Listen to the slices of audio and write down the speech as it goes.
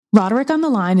Roderick on the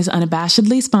Line is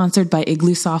unabashedly sponsored by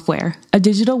Igloo Software, a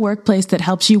digital workplace that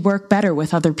helps you work better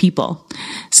with other people.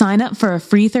 Sign up for a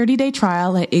free 30-day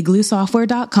trial at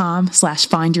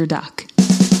igloosoftware.com/findyourduck.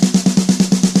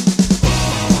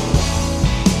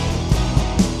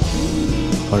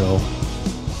 Hello.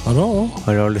 Hello.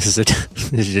 Hello. This is a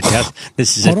test.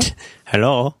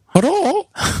 Hello. Hello.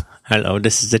 Hello.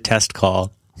 This is a test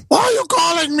call. Why are you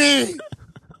calling me?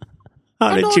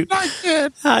 I don't like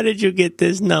it. How did you get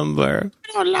this number?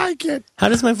 I don't like it. How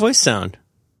does my voice sound?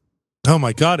 Oh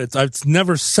my God, it's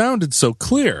never sounded so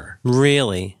clear.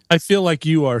 Really? I feel like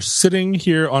you are sitting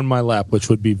here on my lap, which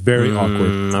would be very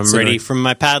awkward. I'm ready for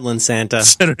my paddling, Santa.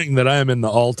 Considering that I am in the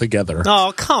all together.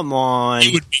 Oh, come on.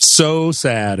 It would be so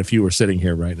sad if you were sitting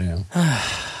here right now.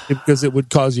 Because it would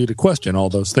cause you to question all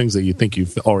those things that you think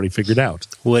you've already figured out.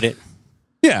 Would it?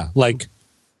 Yeah, like,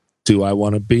 do I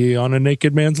want to be on a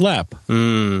naked man's lap?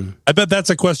 I bet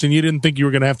that's a question you didn't think you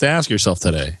were going to have to ask yourself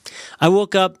today. I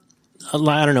woke up, I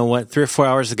don't know what, 3 or 4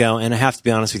 hours ago, and I have to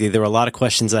be honest with you, there were a lot of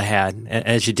questions I had,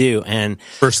 as you do. And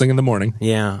first thing in the morning.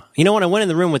 Yeah. You know, when I went in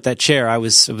the room with that chair, I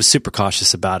was super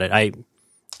cautious about it. I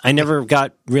never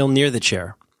got real near the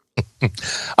chair.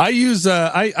 I use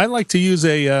I like to use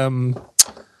an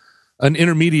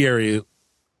intermediary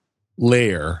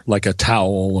layer, like a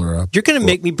towel or a... You're going to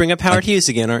make me bring up Howard Hughes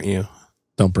again, aren't you?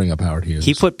 Don't bring up Howard Hughes.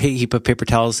 He put paper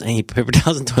towels and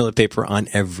toilet paper on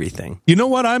everything. You know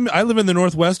what? I live in the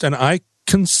Northwest and I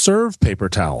conserve paper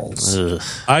towels. Ugh.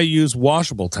 I use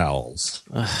washable towels.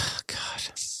 Oh God!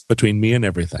 Between me and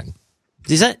everything.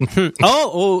 Is that?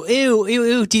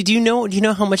 Ew. Do you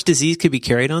know how much disease could be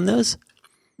carried on those?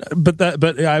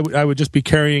 But I would just be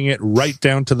carrying it right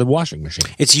down to the washing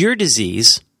machine. It's your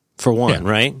disease, for one,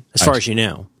 right? As far as you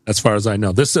know. As far as I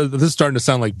know. This is starting to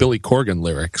sound like Billy Corgan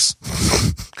lyrics.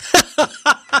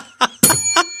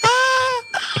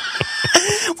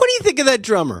 What do you think of that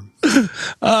drummer?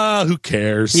 Who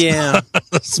cares? Yeah.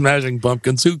 Smashing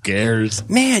Pumpkins, who cares?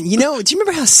 Man, do you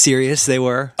remember how serious they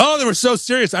were? Oh, they were so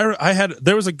serious.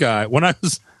 There was a guy, when I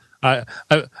was... I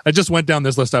just went down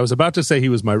this list. I was about to say he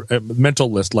was my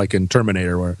mental list, like in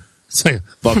Terminator, where say,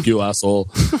 fuck you, asshole.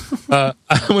 I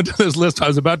went to this list. I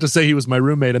was about to say he was my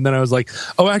roommate, and then I was like,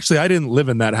 oh, actually, I didn't live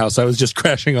in that house. I was just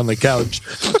crashing on the couch.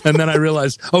 And then I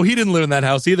realized, oh, he didn't live in that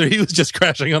house either. He was just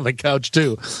crashing on the couch,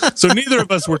 too. So neither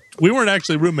of us we weren't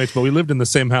actually roommates, but we lived in the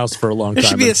same house for a long time. There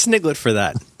should be a sniglet for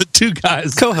that. The two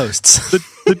guys. Co-hosts.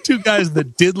 The two guys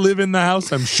that did live in the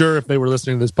house, I'm sure if they were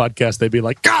listening to this podcast, they'd be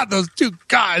like, God, those two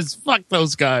guys, fuck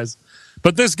those guys.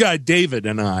 But this guy, David,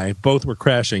 and I both were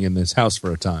crashing in this house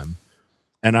for a time.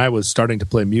 And I was starting to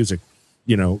play music,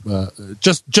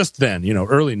 just then,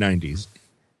 early 90s.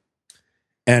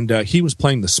 And he was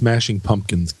playing the Smashing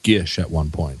Pumpkins Gish at one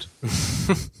point.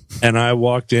 And I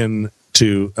walked in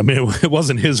it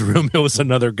wasn't his room, it was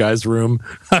another guy's room.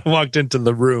 I walked into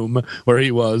the room where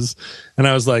he was, and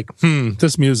I was like,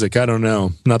 this music, I don't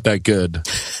know, not that good.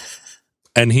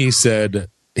 And he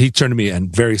turned to me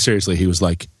and very seriously, he was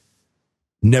like,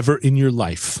 never in your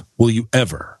life will you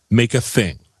ever make a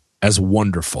thing as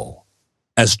wonderful,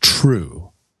 as true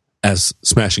as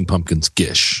Smashing Pumpkins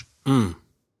Gish. And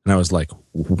I was like,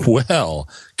 well,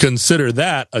 consider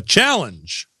that a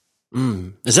challenge.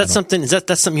 Is that something?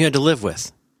 That's something you had to live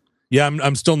with? Yeah,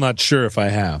 I'm still not sure if I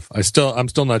have. I'm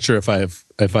still not sure if I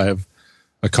have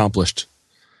accomplished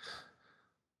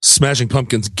Smashing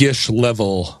Pumpkins Gish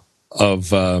level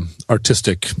of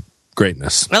artistic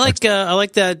greatness. I like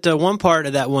that one part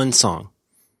of that one song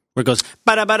where it goes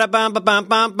ba da ba da bam ba bam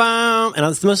bam bam, and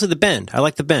it's mostly the bend. I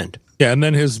like the bend. Yeah, and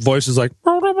then his voice is like.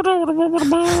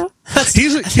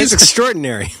 He's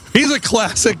extraordinary. He's a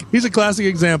classic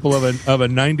example of a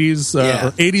 90s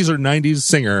or 80s or 90s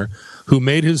singer who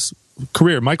made his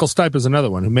career. Michael Stipe is another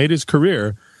one who made his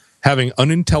career having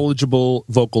unintelligible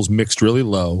vocals mixed really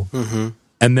low. Mm-hmm.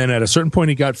 And then at a certain point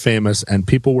he got famous and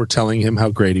people were telling him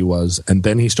how great he was. And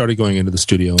then he started going into the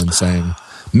studio and saying,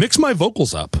 mix my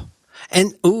vocals up.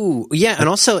 And and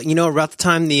also, around the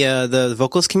time the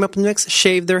vocals came up in the mix,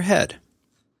 shaved their head.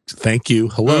 Thank you.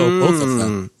 Hello, both of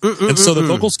them. And so the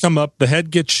vocals come up, the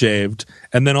head gets shaved,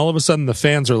 and then all of a sudden the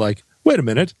fans are like, wait a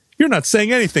minute, you're not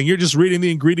saying anything. You're just reading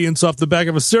the ingredients off the back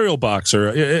of a cereal box,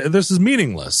 or this is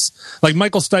meaningless. Like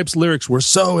Michael Stipe's lyrics were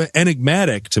so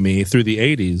enigmatic to me through the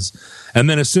 80s. And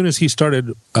then as soon as he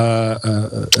started,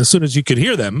 as soon as you could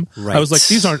hear them, I was like,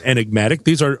 these aren't enigmatic.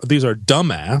 These are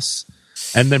dumbass.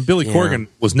 And then Billy Corgan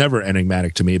was never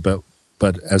enigmatic to me, but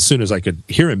as soon as I could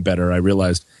hear him better, I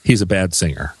realized he's a bad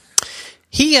singer.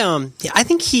 I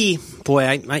think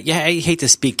I hate to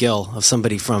speak ill of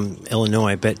somebody from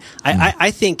Illinois, but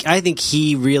I think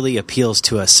he really appeals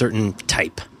to a certain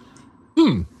type.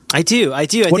 I do. I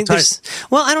What think type? there's.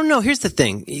 Well, I don't know. Here's the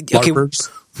thing. Okay, LARPers?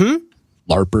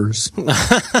 LARPers.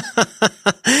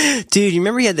 dude, you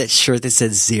remember he had that shirt that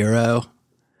said 0?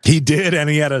 He did, and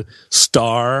he had a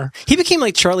star. He became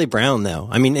like Charlie Brown, though.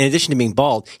 I mean, in addition to being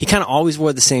bald, he kind of always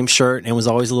wore the same shirt and was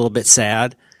always a little bit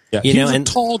sad. Yeah, you he know, was and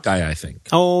a tall guy, I think.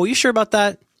 oh, you sure about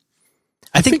that?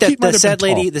 I think he that might have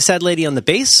been tall. the sad lady on the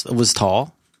bass was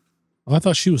tall. Oh, I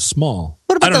thought she was small.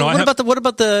 What about I don't know. what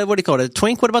about the what do you call it? A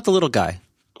twink? What about the little guy?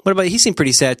 What about he seemed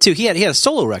pretty sad too. He had a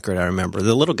solo record, I remember,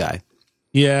 the little guy.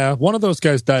 Yeah, one of those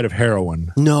guys died of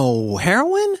heroin. No,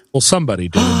 heroin? Well, somebody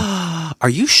did. Are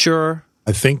you sure?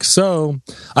 I think so.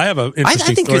 I have an I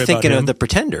interesting think story you're thinking about him. of the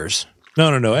Pretenders.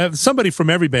 No. Somebody from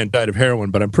every band died of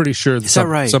heroin, but I'm pretty sure that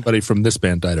right? somebody from this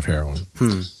band died of heroin.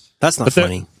 That's not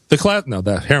funny.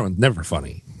 That heroin's never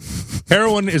funny.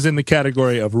 Heroin is in the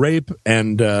category of rape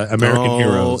and American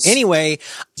Heroes. Anyway,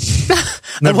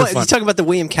 Never what, fun. you talking about the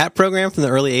William Catt program from the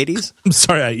early 80s? I'm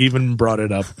sorry I even brought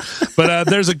it up. But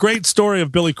there's a great story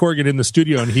of Billy Corgan in the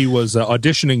studio, and he was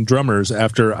auditioning drummers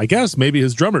after, I guess, maybe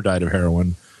his drummer died of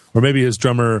heroin. Or maybe his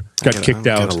drummer got kicked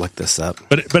out. I'm gonna look this up.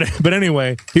 But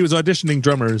anyway, he was auditioning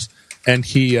drummers, and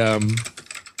he was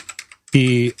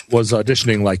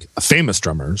auditioning like famous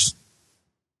drummers.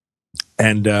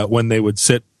 And when they would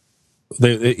sit,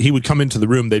 he would come into the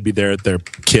room. They'd be there at their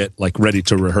kit, like ready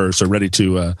to rehearse or ready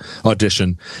to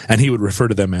audition, and he would refer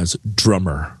to them as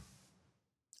drummer.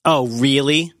 Oh,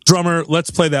 really? Drummer, let's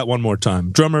play that one more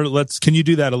time. Drummer, can you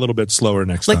do that a little bit slower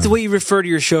next time? Like the way you refer to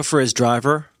your chauffeur as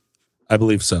driver? I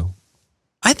believe so.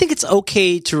 I think it's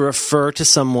okay to refer to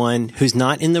someone who's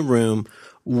not in the room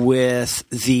with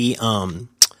with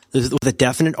a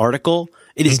definite article.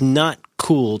 It is not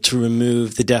cool to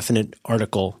remove the definite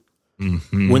article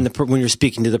when you're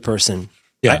speaking to the person.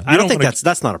 Yeah, I don't think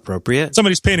that's not appropriate.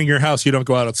 Somebody's painting your house. You don't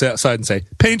go outside and say,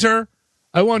 "Painter,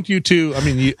 I want you to." I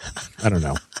mean, I don't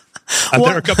know.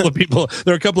 There are a couple of people.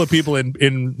 There are a couple of people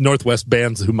in Northwest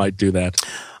bands who might do that.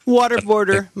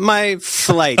 Waterboarder, my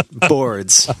flight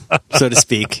boards, so to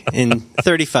speak, in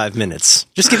 35 minutes.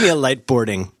 Just give me a light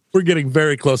boarding. We're getting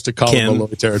very close to Colin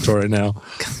Malloy territory now.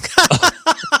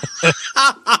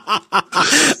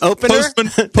 Opener?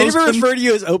 They never refer to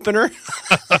you as opener?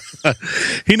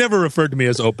 He never referred to me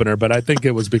as opener, but I think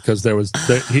it was because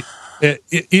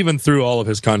even through all of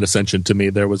his condescension to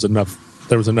me, there was enough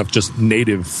just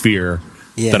native fear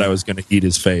that I was going to eat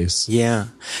his face. Yeah.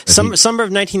 Summer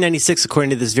of 1996, according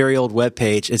to this very old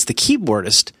webpage, it's the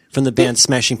keyboardist from the band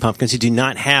Smashing Pumpkins who do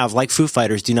not have, like Foo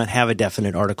Fighters, do not have a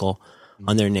definite article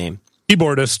on their name.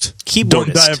 Keyboardist.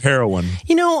 Don't die of heroin.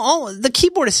 You know, the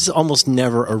keyboardist is almost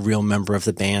never a real member of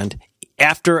the band.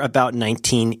 After about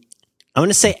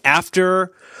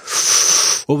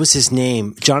what was his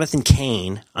name? Jonathan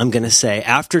Cain, I'm going to say.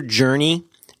 After Journey,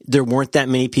 there weren't that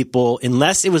many people,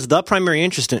 unless it was the primary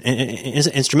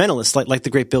instrumentalist, like the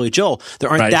great Billy Joel. There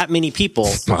aren't that many people.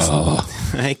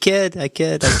 Oh. I kid.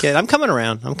 I'm coming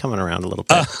around a little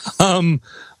bit.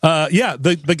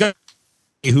 The guy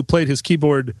who played his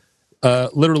keyboard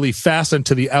literally fastened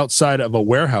to the outside of a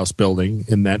warehouse building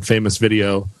in that famous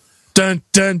video. Dun,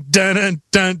 dun, dun, dun,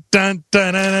 dun, dun,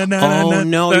 dun, dun, dun, oh,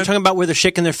 no. You're talking about where they're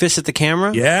shaking their fists at the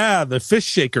camera? Yeah, the fist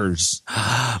shakers.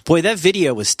 Boy, that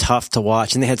video was tough to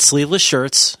watch. And they had sleeveless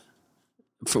shirts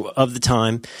of the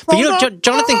time. But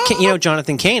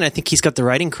Jonathan Cain, I think he's got a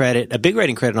big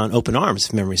writing credit on Open Arms,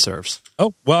 if memory serves.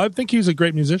 Oh, well, I think he's a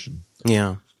great musician.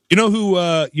 Yeah. You know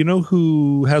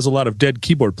who has a lot of dead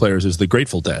keyboard players is the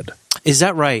Grateful Dead. Is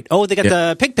that right? Oh, they got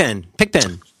the Pigpen.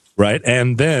 Right,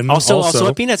 and then also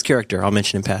a Peanuts character. I'll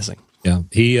mention in passing. Yeah,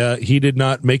 he did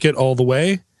not make it all the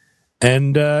way,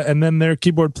 and then their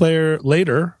keyboard player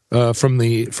later from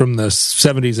the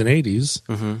 70s and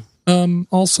 80s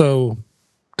also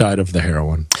died of the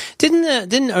heroin.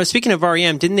 Speaking of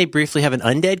REM, didn't they briefly have an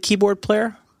undead keyboard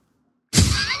player?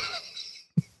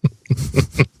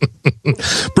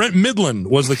 Brent Midland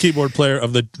was the keyboard player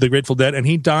of the Grateful Dead, and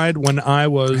he died when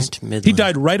he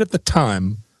died right at the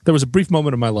time. There was a brief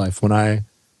moment in my life when I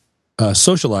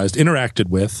interacted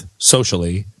with,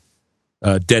 socially,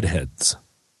 Deadheads.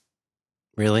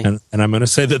 Really? And I'm going to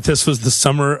say that this was the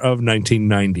summer of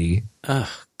 1990.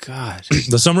 Oh, God.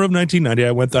 The summer of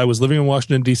 1990, I was living in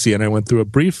Washington, D.C., and I went through a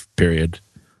brief period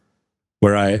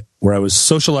where I was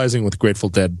socializing with Grateful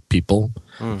Dead people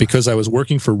because I was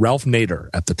working for Ralph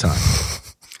Nader at the time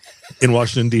in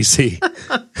Washington, D.C.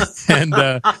 and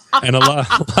a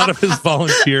lot of his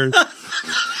volunteers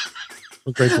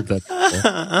were Grateful Dead people.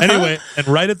 Anyway, and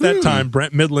right at that time,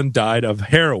 Brent Midland died of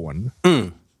heroin.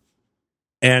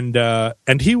 And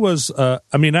he was I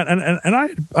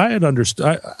had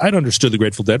understood the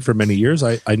Grateful Dead for many years.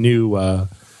 I knew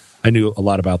I knew a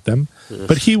lot about them.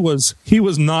 But he was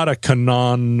not a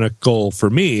canonical, for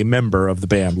me, member of the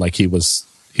band. Like he was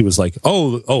like,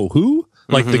 oh, who?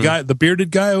 Like the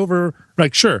bearded guy over,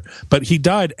 like, sure. But he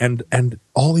died, and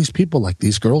all these people, like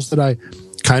these girls that I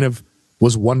kind of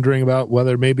was wondering about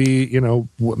whether maybe,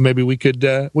 maybe we could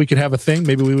have a thing.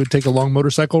 Maybe we would take a long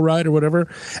motorcycle ride or whatever.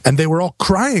 And they were all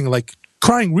crying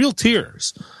real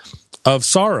tears of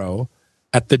sorrow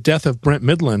at the death of Brent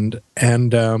Midland.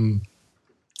 And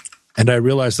I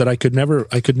realized that I could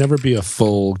never be a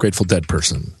full Grateful Dead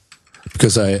person,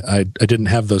 because I didn't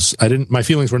have those. My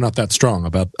feelings were not that strong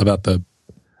about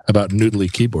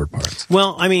noodly keyboard parts.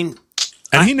 Well, I mean,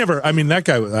 and that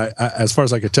guy, as far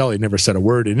as I could tell, he never said a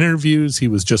word in interviews. He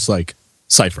was just like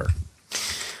Cypher.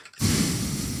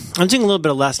 I'm doing a little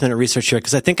bit of last minute research here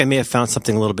because I think I may have found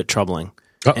something a little bit troubling.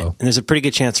 Uh-oh. And there's a pretty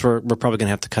good chance we're probably going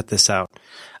to have to cut this out.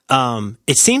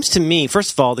 It seems to me,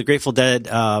 first of all, the Grateful Dead,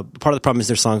 part of the problem is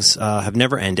their songs have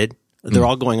never ended. They're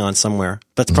all going on somewhere.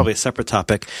 That's probably a separate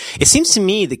topic. It seems to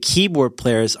me the keyboard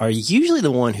players are usually the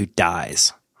one who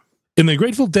dies. In the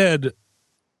Grateful Dead,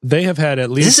 they have had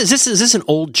at least... Is this an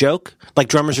old joke? Like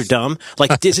drummers are dumb?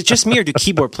 Like, is it just me, or do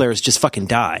keyboard players just fucking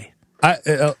die?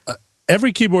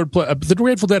 Every keyboard player... The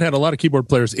Grateful Dead had a lot of keyboard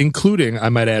players, including, I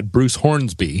might add, Bruce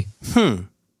Hornsby.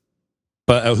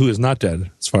 But who is not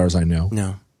dead, as far as I know.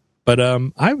 No. But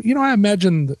I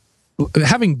imagine,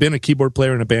 having been a keyboard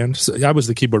player in a band, I was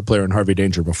the keyboard player in Harvey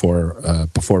Danger before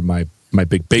my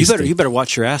big bass. You better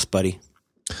watch your ass, buddy.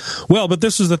 Well, but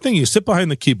this is the thing: you sit behind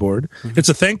the keyboard. It's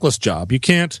a thankless job. You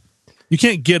can't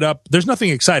get up. There's nothing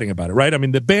exciting about it, right? I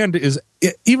mean, the band is,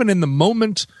 even in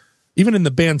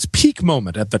the band's peak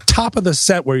moment, at the top of the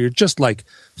set, where you're just like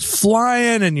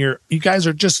flying and you guys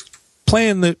are just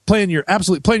playing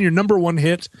your number one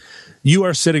hit. You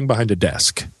are sitting behind a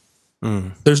desk.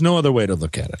 There's no other way to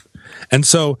look at it. And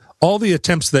so all the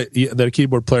attempts that a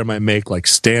keyboard player might make, like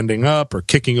standing up or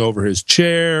kicking over his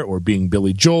chair or being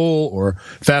Billy Joel or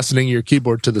fastening your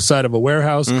keyboard to the side of a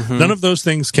warehouse, none of those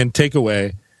things can take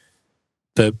away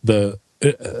the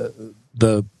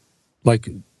like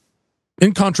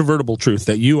incontrovertible truth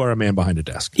that you are a man behind a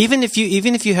desk. Even if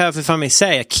you have, if I may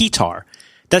say, a keytar,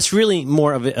 that's really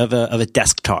more of a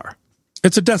desk tar.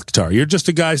 It's a desk guitar. You're just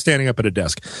a guy standing up at a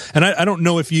desk. And I don't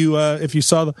know if you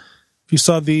saw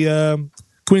the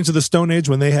Queens of the Stone Age,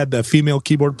 when they had the female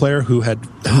keyboard player who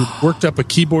worked up a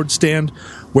keyboard stand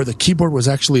where the keyboard was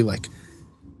actually like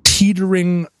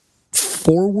teetering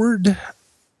forward.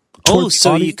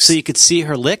 So you could see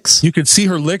her licks? You could see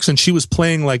her licks, and she was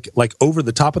playing like over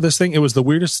the top of this thing. It was the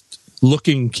weirdest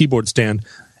looking keyboard stand,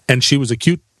 and she was a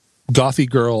cute gothy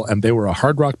girl, and they were a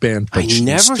hard rock band. I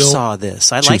never saw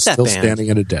this. I like that band. Still standing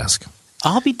at a desk.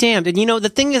 I'll be damned. And the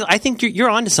thing is, I think you're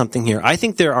onto something here. I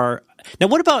think there are. Now,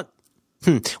 what about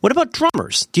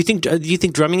drummers? Do you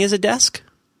think drumming is a desk?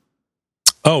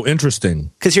 Oh,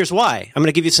 interesting. Because here's why. I'm going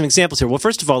to give you some examples here. Well,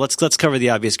 first of all, let's cover the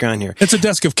obvious ground here. It's a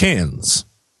desk of cans.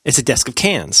 It's a desk of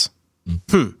cans.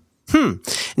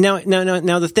 Now,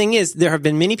 the thing is, there have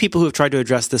been many people who have tried to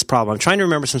address this problem. I'm trying to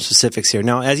remember some specifics here.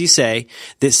 Now, as you say,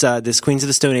 this Queens of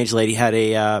the Stone Age lady had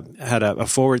a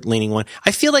forward-leaning one.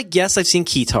 I feel like, yes, I've seen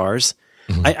keytars.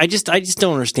 I just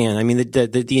don't understand. I mean,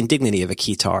 the indignity of a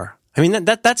keytar. I mean,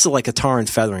 that's like a tar and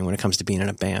feathering when it comes to being in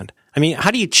a band. I mean, how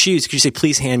do you choose? Could you say,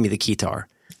 please hand me the keytar?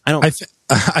 I don't.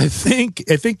 I think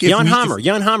Jan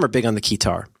Hammer, big on the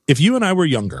keytar. If you and I were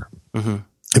younger.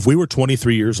 If we were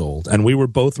 23 years old and we were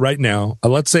both right now,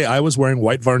 let's say I was wearing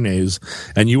white Varnays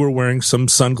and you were wearing some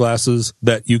sunglasses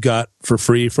that you got for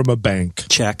free from a bank.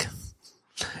 Check.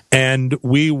 And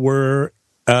we were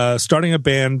starting a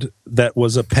band that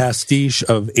was a pastiche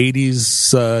of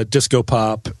 80s disco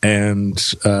pop and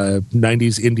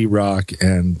 90s indie rock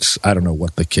and I don't know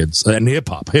what the kids, and hip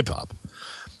hop.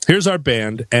 Here's our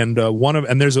band, and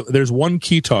there's one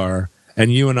keytar,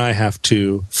 and you and I have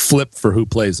to flip for who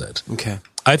plays it. Okay.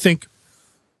 I think.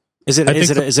 Is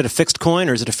it a fixed coin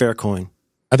or is it a fair coin?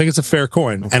 I think it's a fair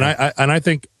coin, okay. And I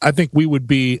think we would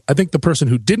be. I think the person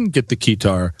who didn't get the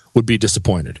keytar would be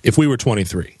disappointed if we were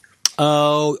 23.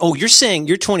 Oh, you're saying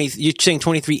you're 20. You're saying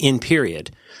 23 in period.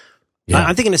 Yeah.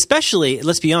 I'm thinking, especially.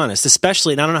 Let's be honest.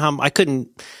 Especially, and I don't know how I couldn't.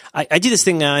 I do this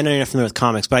thing. I know you're not familiar with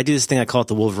comics, but I do this thing. I call it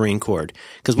the Wolverine chord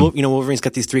because Wolverine's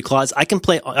got these 3 claws. I can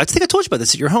play. I think I told you about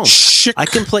this at your home. Shick. I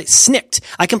can play snicked.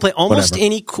 I can play almost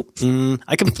any.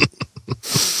 I can.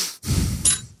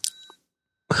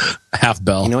 Half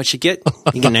bell. You know what you get?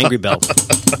 You get an angry bell.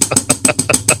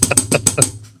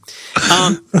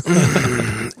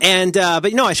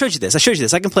 But no, I showed you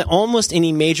this. I can play almost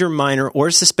any major, minor,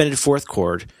 or suspended fourth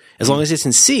chord as long as it's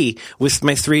in C with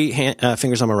my three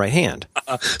fingers on my right hand.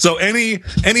 So any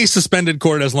suspended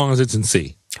chord as long as it's in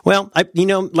C. Well,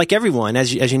 like everyone,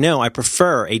 as you know, I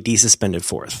prefer a D suspended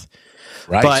fourth.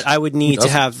 Right. But I would need to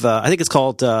have, I think it's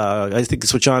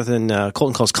what Jonathan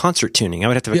Colton calls concert tuning. I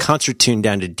would have to have a concert tune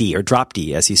down to D, or drop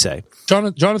D, as you say.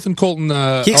 Jonathan Colton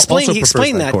he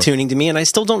explained that tuning to me, and I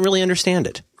still don't really understand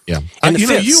it. Yeah.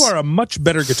 You are a much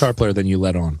better guitar player than you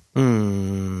let on.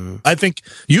 I think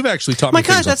you've actually taught me. My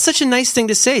God, that's such a nice thing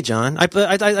to say, John. I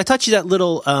taught you that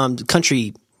little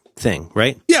country thing,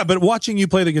 right? Yeah, but watching you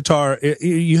play the guitar,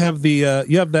 you have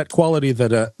that quality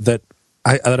that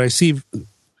I see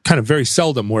kind of very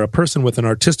seldom, where a person with an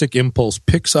artistic impulse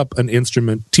picks up an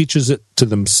instrument, teaches it to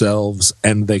themselves,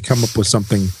 and they come up with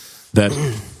something that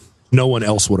no one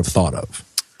else would have thought of.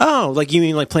 Oh, like you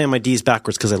mean like playing my D's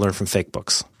backwards because I learned from fake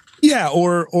books? Yeah,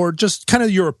 or just kind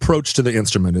of your approach to the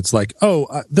instrument. It's like,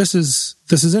 this is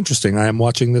interesting. I am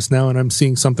watching this now, and I'm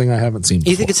seeing something I haven't seen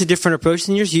before. You think it's a different approach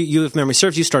than yours? You, if memory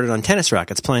serves, you started on tennis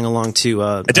rackets, playing along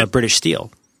to British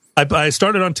Steel. I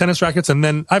started on tennis rackets, and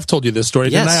then I've told you this story.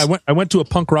 Yes. Then I went to a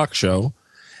punk rock show,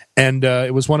 and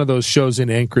it was one of those shows in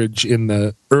Anchorage in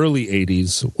the early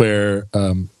 '80s where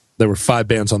there were 5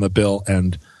 bands on the bill,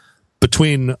 and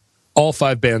between all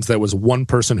 5 bands, there was one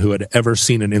person who had ever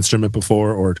seen an instrument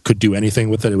before or could do anything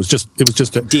with it. It was just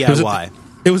a DIY.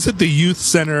 It was at the youth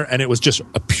center, and it was just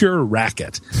a pure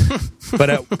racket. But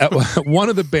at one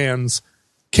of the bands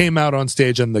came out on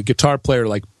stage, and the guitar player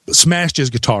smashed his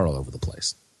guitar all over the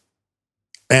place.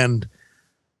 And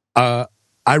I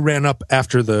ran up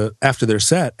after their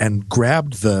set and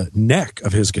grabbed the neck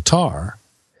of his guitar,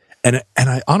 and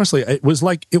I honestly, it was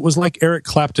like Eric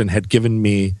Clapton had given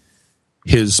me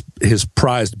his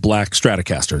prized black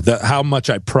Stratocaster. How much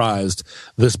I prized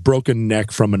this broken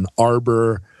neck from an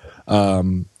Arbor.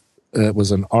 It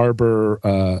was an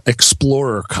Arbor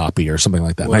Explorer copy or something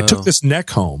like that. Wow. And I took this neck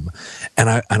home, and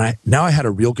I now I had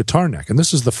a real guitar neck, and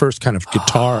this is the first kind of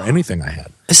guitar anything I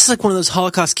had. This is like one of those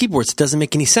Holocaust keyboards that doesn't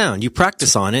make any sound. You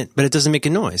practice on it, but it doesn't make a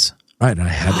noise. Right, and I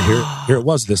had here it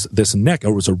was this neck.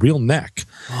 It was a real neck.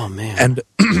 Oh man!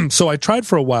 And so I tried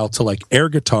for a while to air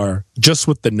guitar just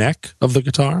with the neck of the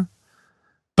guitar,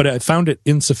 but I found it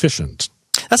insufficient.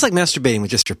 That's like masturbating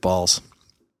with just your balls.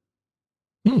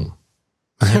 Hang,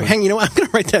 I'm going to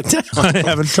write that down. I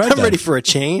haven't tried. I'm ready for a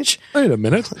change. Wait a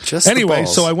minute. Anyway,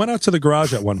 so I went out to the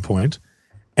garage at one point,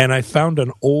 and I found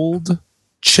an old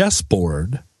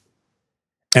chessboard.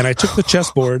 And I took the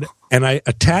chessboard and I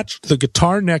attached the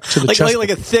guitar neck to the chessboard.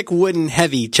 Like a thick wooden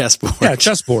heavy chessboard. Yeah,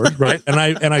 chessboard, right? And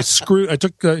I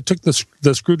took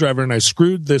the screwdriver and I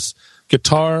screwed this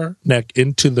guitar neck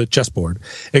into the chessboard.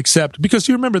 Except because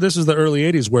you remember this is the early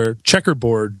 '80s where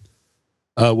checkerboard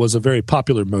was a very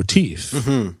popular motif.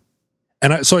 Mm-hmm.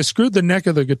 And so I screwed the neck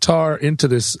of the guitar into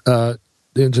this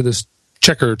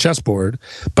checker chessboard,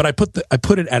 but I put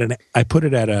it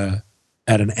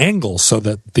at an angle so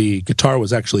that the guitar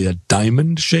was actually a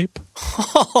diamond shape.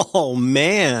 Oh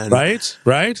man.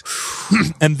 Right?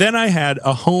 And then I had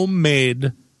a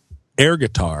homemade air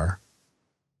guitar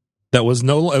that was it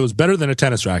was better than a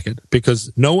tennis racket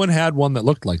because no one had one that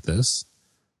looked like this.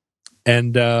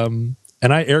 And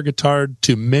I air guitared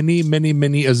to many, many,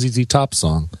 many a ZZ Top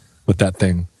song with that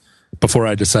thing before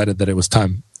I decided that it was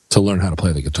time to learn how to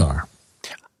play the guitar.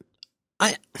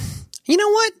 You know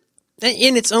what?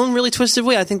 In its own really twisted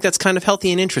way, I think that's kind of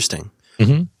healthy and interesting.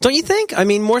 Mm-hmm. Don't you think? I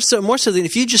mean, more so than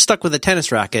if you just stuck with a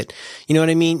tennis racket, you know what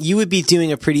I mean? You would be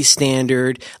doing a pretty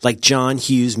standard, like John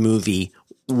Hughes movie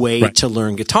way to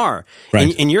learn guitar.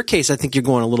 Right. In your case, I think you're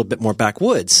going a little bit more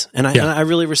backwoods, and I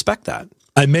really respect that.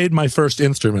 I made my first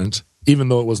instrument, even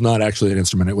though it was not actually an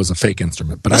instrument; it was a fake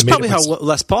instrument. But that's I made probably how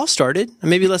Les Paul started. And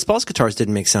maybe Les Paul's guitars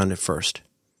didn't make sound at first.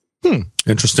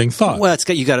 Interesting thought. Well,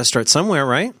 you got to start somewhere,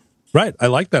 right? Right. I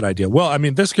like that idea. Well, I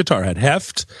mean, this guitar had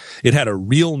heft. It had a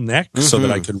real neck so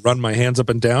that I could run my hands up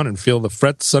and down and feel the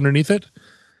frets underneath it.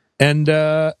 And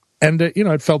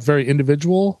it felt very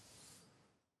individual.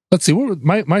 Let's see.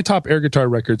 My top air guitar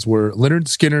records were Lynyrd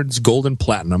Skynyrd's Golden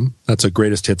Platinum. That's a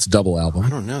greatest hits double album. I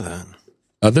don't know that.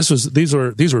 These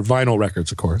were vinyl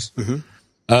records, of course.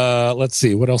 Mm-hmm. Let's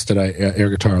see. What else did I air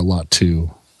guitar a lot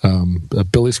to?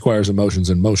 Billy Squier's Emotions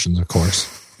and Motions, of course.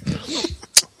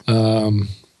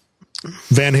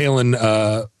 Van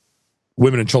Halen,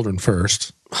 Women and Children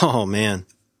First. Oh, man.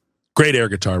 Great air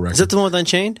guitar record. Is that the one with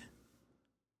Unchained?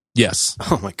 Yes.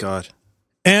 Oh, my God.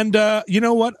 And you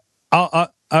know what?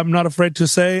 I'm not afraid to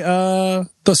say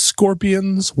the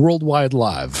Scorpions Worldwide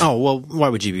Live. Oh, well, why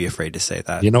would you be afraid to say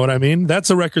that? You know what I mean?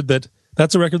 That's a record that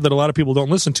That's a record that a lot of people don't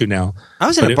listen to now. I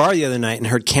was at a bar the other night and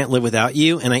heard Can't Live Without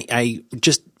You, and I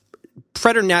just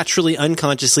preternaturally,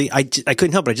 unconsciously, I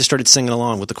couldn't help it. I just started singing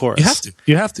along with the chorus.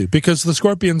 You have to, because the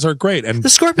Scorpions are great. And the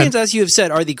Scorpions, as you have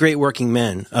said, are the great working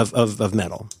men of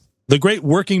metal. The great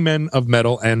working men of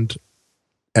metal, and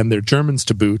they're Germans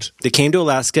to boot. They came to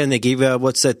Alaska and they gave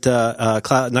what's that?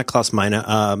 Not Klaus Meine,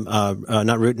 not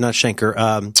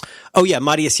Schenker.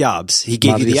 Matthias Jabs. He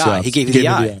gave you the eye. He gave you the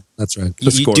eye. That's right.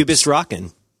 You bist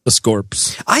rockin'. The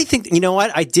Scorps. I think, you know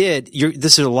what? I did.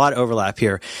 This is a lot of overlap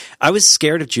here. I was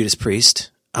scared of Judas Priest.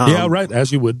 Yeah, right,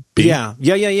 as you would be. Yeah.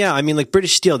 I mean, like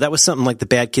British Steel, that was something like the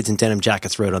bad kids in denim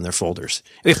jackets wrote on their folders.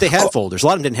 If they had folders. A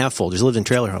lot of them didn't have folders. They lived in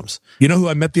trailer homes. You know who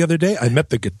I met the other day? I met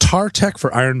the guitar tech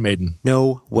for Iron Maiden.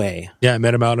 No way. Yeah, I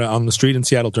met him out on the street in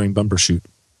Seattle during Bumper Shoot.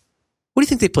 What do you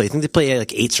think they play? You think they play like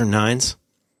 8s or 9s?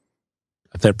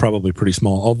 They're probably pretty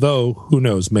small. Although, who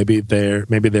knows? Maybe they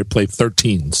play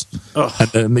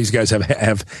 13s. And these guys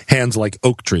have hands like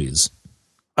oak trees.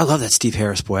 I love that Steve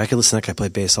Harris boy. I could listen to that guy play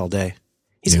bass all day.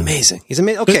 He's amazing. He's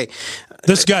amazing. Okay,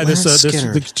 this guy,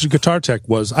 the guitar tech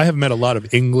was. I have met a lot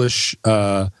of English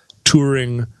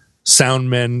touring sound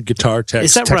men, guitar techs.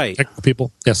 Is that right?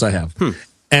 People. Yes, I have.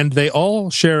 And they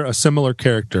all share a similar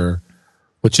character,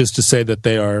 which is to say that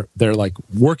they're like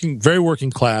very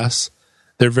working class.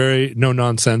 They're very no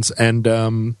nonsense, and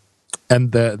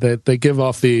they give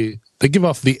off the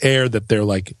air that they're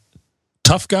like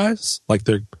tough guys, like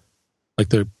they're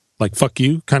like fuck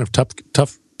you, kind of tough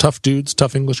dudes,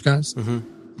 tough English guys. Mm-hmm.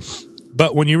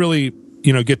 But when you really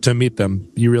get to meet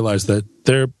them, you realize that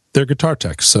they're guitar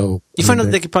techs. So you find out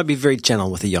they could probably be very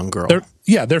gentle with a young girl.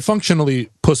 They're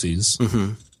functionally pussies,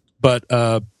 but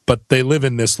they live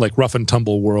in this like rough and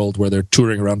tumble world where they're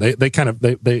touring around.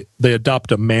 They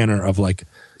adopt a manner of like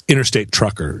interstate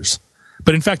truckers,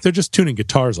 but in fact they're just tuning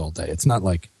guitars all day. It's not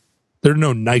like there are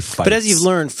no knife fights. But as you've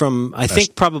learned from, I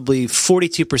think probably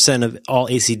 42% of all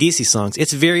AC/DC songs,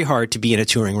 it's very hard to be in a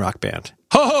touring rock band.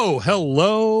 Ho,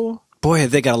 hello. Boy,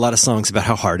 have they got a lot of songs about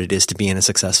how hard it is to be in a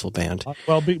successful band.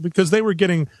 Well, because they were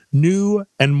getting new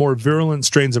and more virulent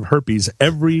strains of herpes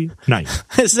every night.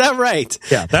 Is that right?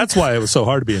 Yeah, that's why it was so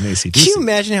hard to be an AC/DC. Can you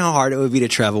imagine how hard it would be to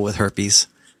travel with herpes?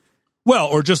 Well,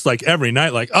 or just like every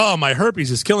night, like, oh, my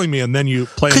herpes is killing me, and then you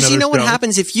play another show. Because you know what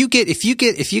happens if you get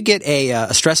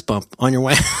a stress bump on your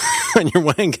on your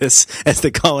wangus, as they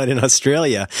call it in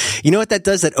Australia. You know what that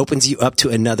does? That opens you up to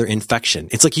another infection.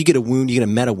 It's like you get a wound, you get a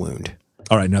meta wound.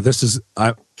 All right, now this is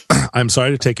I'm sorry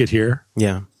to take it here.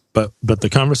 Yeah. But the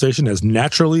conversation has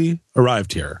naturally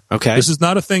arrived here. Okay. This is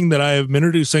not a thing that I have been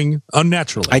introducing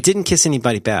unnaturally. I didn't kiss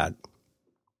anybody bad.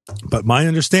 But my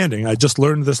understanding, I just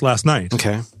learned this last night.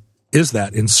 Okay. Is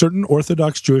that in certain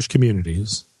Orthodox Jewish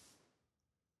communities,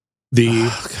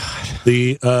 the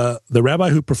rabbi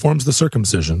who performs the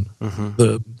circumcision,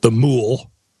 the mule,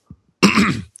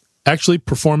 actually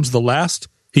performs the last.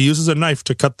 He uses a knife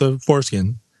to cut the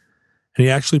foreskin, and he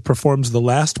actually performs the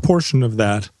last portion of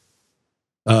that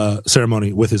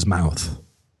ceremony with his mouth.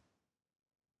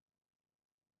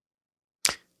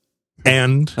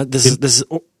 And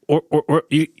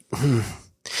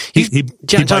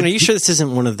John, are you sure this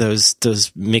isn't one of those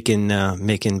making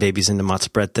babies into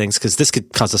matzo bread things? Because this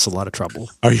could cause us a lot of trouble.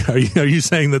 Are you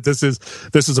saying that this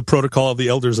is a protocol of the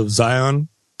Elders of Zion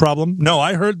problem? No,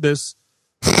 I heard this.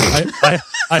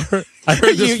 I heard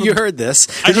this. You heard this.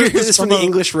 Did you hear this from the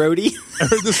English roadie? I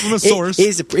heard this from a source.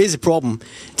 Here's a problem.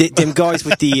 Them guys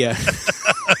with the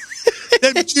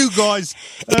them two guys.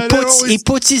 He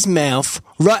puts his mouth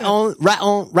right on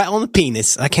the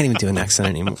penis. I can't even do an accent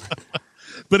anymore.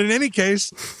 But in any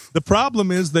case, the problem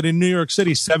is that in New York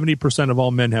City, 70% of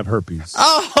all men have herpes.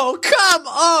 Oh, come!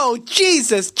 Oh,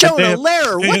 Jesus, Jonah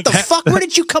Lehrer, what the fuck? Where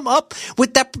did you come up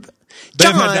with that?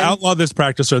 They've had to outlaw this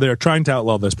practice, or they are trying to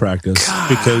outlaw this practice. God,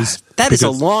 because is a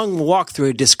long walk through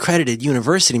a discredited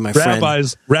university, my friend.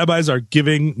 Rabbis are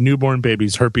giving newborn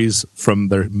babies herpes from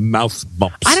their mouth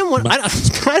bumps. I don't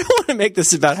want to make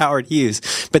this about Howard Hughes,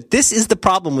 but this is the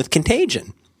problem with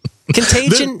contagion.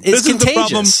 Contagion is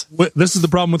contagious. This is the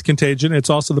problem with contagion. It's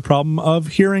also the problem of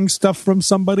hearing stuff from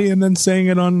somebody and then saying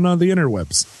it on the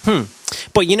interwebs.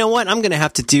 But you know what? I'm going to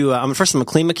have to do. First, I'm going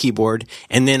to clean my keyboard,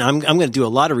 and then I'm going to do a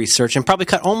lot of research and probably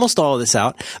cut almost all of this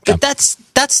out. But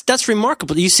that's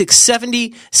remarkable. You see,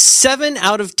 77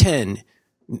 out of 10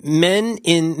 men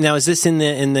in now. Is this in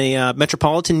the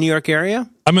metropolitan New York area?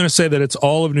 I'm going to say that it's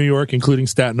all of New York, including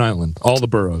Staten Island, all the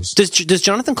boroughs. Does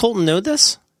Jonathan Colton know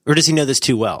this, or does he know this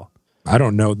too well? I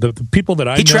don't know. The people that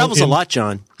I know... He travels a lot,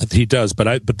 John. He does,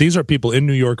 but these are people in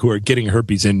New York who are getting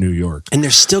herpes in New York. And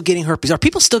they're still getting herpes. Are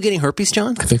people still getting herpes,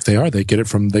 John? I think they are. They get it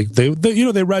from...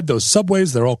 They ride those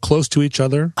subways. They're all close to each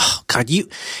other. Oh, God, you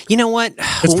know what?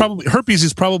 It's probably herpes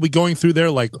is probably going through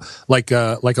there like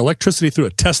electricity through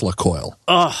a Tesla coil.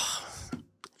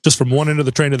 Just from one end of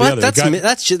the train to the other.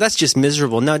 That's just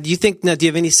miserable. Now, do you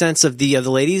have any sense of the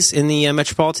ladies in the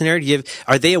metropolitan area?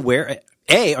 Are they aware?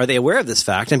 A, are they aware of this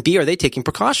fact? And B, are they taking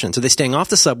precautions? Are they staying off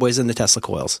the subways and the Tesla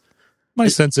coils? My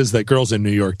sense is that girls in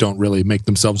New York don't really make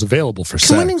themselves available for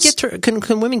sex.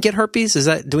 Can women get herpes?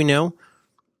 Do we know?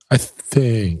 I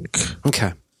think.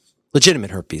 Okay.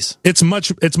 Legitimate herpes. It's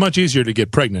much easier to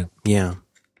get pregnant. Yeah.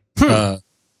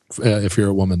 If you're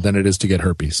a woman than it is to get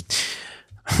herpes.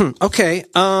 Okay.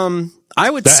 I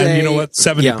would say, and you know what?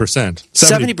 70%.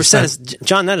 70% is,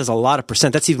 John, that is a lot of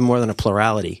percent. That's even more than a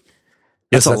plurality.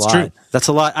 That's a lot. True. That's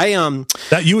a lot.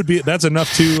 That's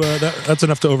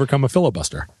enough to overcome a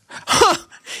filibuster.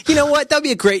 You know what? That'd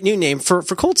be a great new name for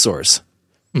cold sores.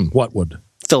 What would?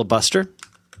 Filibuster.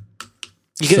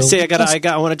 You gonna say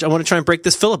I want to try and break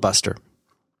this filibuster.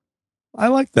 I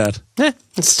like that.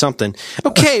 It's something.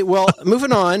 Okay, well,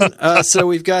 moving on. So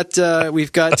we've got. So I think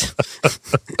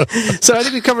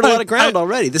we've covered a lot of ground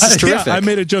already. This is terrific. Yeah, I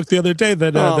made a joke the other day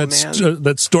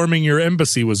that storming your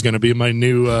embassy was going to be my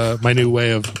new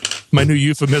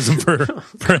euphemism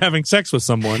for having sex with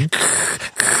someone.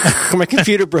 My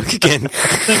computer broke again.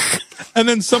 And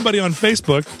then somebody on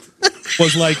Facebook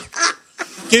was like,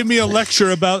 gave me a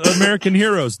lecture about American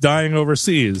heroes dying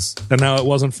overseas and how it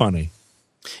wasn't funny.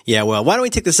 Yeah, well, why don't we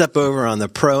take this up over on the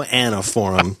Pro Anna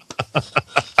forum? You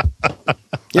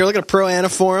ever look at a Pro Anna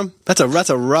forum? That's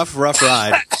a rough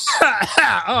ride.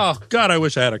 Oh God, I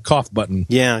wish I had a cough button.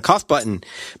 Yeah, cough button.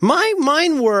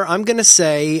 Mine were, I'm going to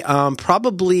say,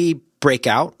 probably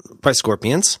Breakout by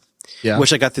Scorpions. Yeah.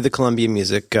 Which I got through the Columbia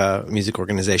Music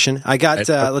Organization. I got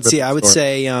let's see, I would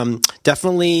say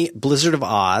definitely Blizzard of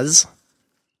Oz.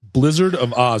 Blizzard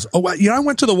of Oz. Oh, I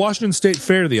went to the Washington State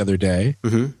Fair the other day.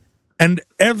 Mm-hmm. And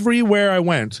everywhere I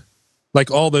went,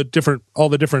 like all the different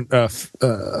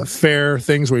fair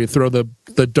things where you throw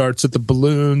the darts at the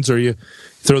balloons or you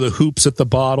throw the hoops at the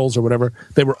bottles or whatever,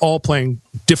 they were all playing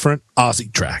different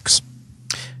Ozzy tracks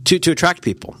to attract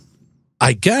people.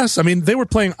 I guess. I mean, they were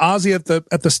playing Ozzy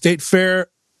at the State Fair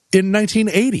in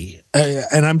 1980,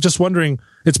 and I'm just wondering.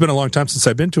 It's been a long time since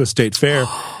I've been to a state fair.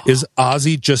 Is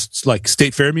Ozzy just like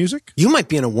state fair music? You might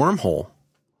be in a wormhole.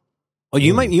 Oh,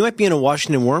 you might be in a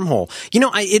Washington wormhole. You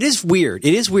know, it is weird.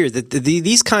 It is weird that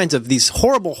these kinds of these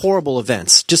horrible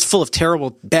events, just full of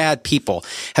terrible, bad people,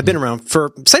 have been around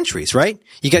for centuries, right?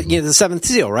 You got the Seventh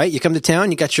Seal, right? You come to town,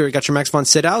 you got your Max von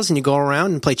Sydow's, and you go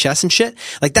around and play chess and shit.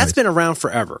 Like that's been around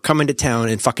forever. Coming to town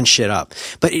and fucking shit up.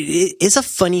 But it is a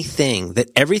funny thing that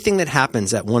everything that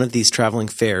happens at one of these traveling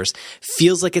fairs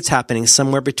feels like it's happening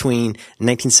somewhere between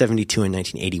 1972 and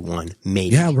 1981,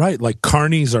 maybe. Yeah, right. Like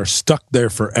carnies are stuck there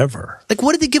forever. Like,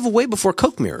 what did they give away before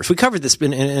Coke mirrors? We covered this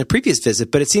in a previous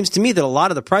visit, but it seems to me that a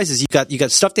lot of the prizes you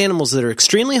got stuffed animals that are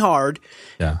extremely hard.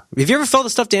 Yeah. Have you ever felt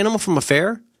a stuffed animal from a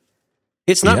fair?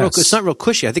 It's not it's not real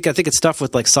cushy. I think it's stuffed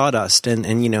with like sawdust and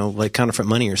like counterfeit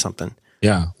money or something.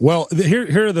 Yeah. Well,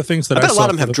 here are the things that I bet a lot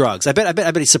of them have drugs. I bet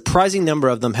a surprising number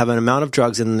of them have an amount of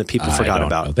drugs in them that people forgot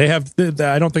about. Know. They have.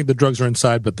 I don't think the drugs are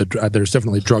inside, but there's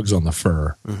definitely drugs on the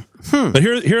fur. But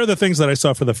here are the things that I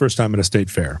saw for the first time at a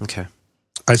state fair. Okay.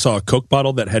 I saw a Coke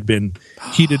bottle that had been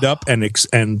heated up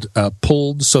and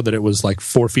pulled so that it was like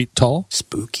 4 feet tall.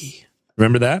 Spooky.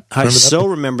 Remember that?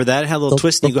 Remember that. It had a little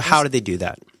twist, and you go, how did they do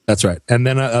that? That's right. And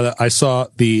then I saw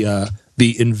the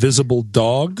invisible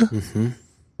dog,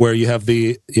 where you have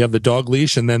the dog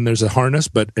leash, and then there's a harness,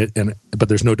 but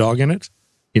there's no dog in it.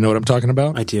 You know what I'm talking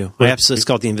about? I do. It's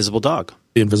called the invisible dog.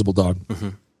 The invisible dog. Mm-hmm.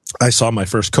 I saw my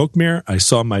first Coke mirror. I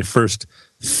saw my first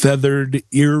feathered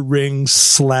earring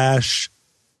 / roach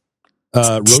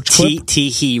clip.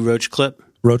 Roach clip.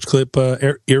 Roach clip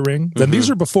earring. Then these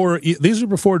are before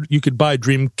you could buy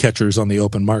dream catchers on the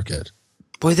open market.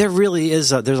 Boy, there really is.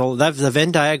 The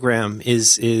Venn diagram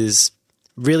is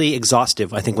really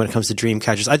exhaustive. I think when it comes to dream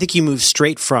catchers, I think you move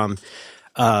straight from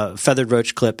feathered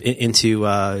roach clip into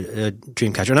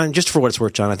dream catcher. And just for what it's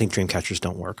worth, John, I think dream catchers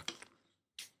don't work.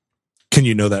 Can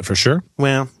you know that for sure?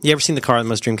 Well, you ever seen the car that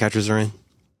most dream catchers are in?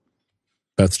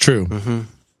 That's true. Mm-hmm.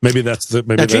 Maybe that's the.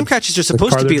 Now, dream catchers are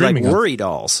supposed to be like worry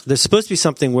dolls. They're supposed to be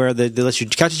something where they let you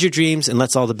catch your dreams and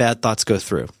lets all the bad thoughts go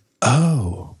through.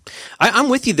 Oh, I'm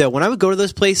with you though. When I would go to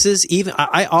those places, even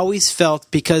I always felt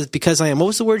because I am. What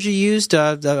was the word you used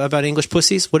about English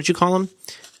pussies? What did you call them?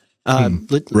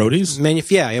 Roadies?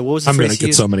 Yeah. What was the I'm phrase going to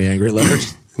get so many angry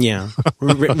letters. Yeah,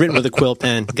 written with a quill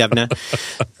pen, governor.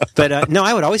 But no,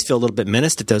 I would always feel a little bit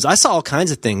menaced at those. I saw all kinds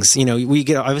of things. You know, you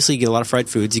get a lot of fried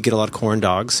foods. You get a lot of corn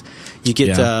dogs. You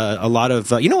get a lot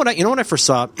of. You know what I first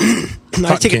saw?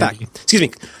 I take it back. Excuse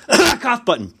me. Cough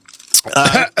button.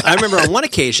 I remember on one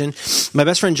occasion, my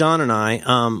best friend John and I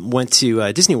went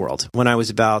to Disney World when I was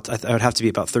about, I would have to be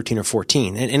about 13 or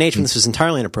 14. And an age when this was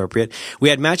entirely inappropriate. We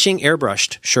had matching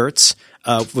airbrushed shirts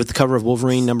with the cover of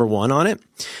Wolverine #1 on it.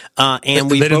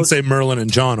 And they didn't say Merlin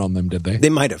and John on them, did they? They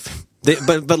might have.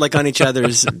 But like on each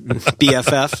other's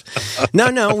BFF.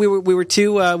 No, we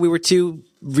were two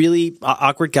really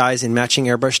awkward guys in matching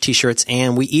airbrush t-shirts,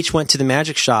 and we each went to the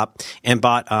magic shop and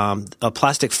bought a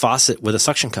plastic faucet with a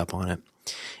suction cup on it,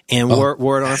 and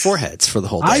wore it on our foreheads for the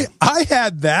whole day. I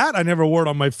had that. I never wore it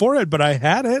on my forehead, but I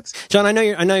had it. John, I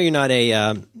know you're not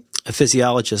a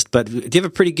physiologist, but do you have a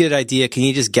pretty good idea? Can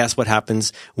you just guess what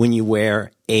happens when you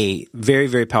wear a very,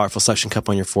 very powerful suction cup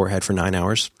on your forehead for 9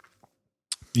 hours?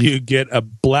 You get a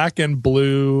black and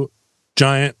blue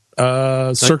giant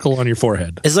circle on your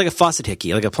forehead. It's like a faucet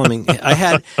hickey, like a plumbing. I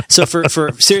had, so for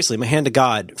seriously, my hand to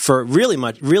God, for really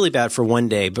bad for one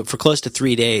day, but for close to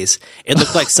 3 days, it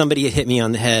looked like somebody had hit me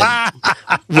on the head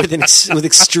with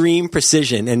extreme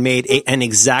precision and made an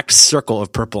exact circle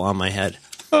of purple on my head.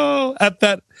 Oh, at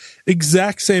that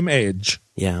exact same age.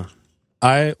 Yeah.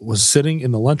 I was sitting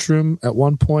in the lunchroom at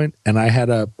one point, and I had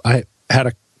a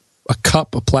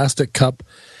cup, a plastic cup,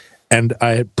 and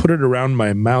I had put it around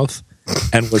my mouth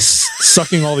and was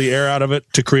sucking all the air out of it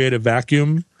to create a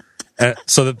vacuum,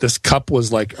 so that this cup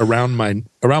was like around my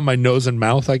nose and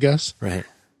mouth, I guess. Right.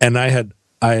 And I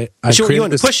you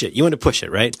wanted to push it. You wanted to push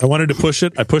it, right? I wanted to push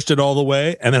it. I pushed it all the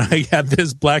way, and then I had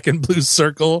this black and blue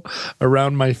circle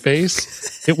around my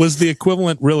face. It was the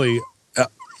equivalent, really,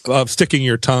 of sticking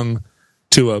your tongue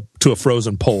to a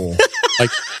frozen pole. Like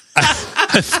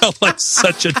I felt like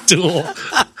such a tool.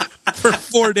 For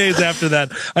 4 days after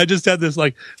that, I just had this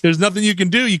like, there's nothing you can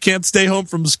do. You can't stay home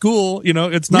from school. You know,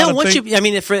 it's not. No, once you, I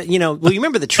mean, you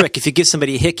remember the trick. If you give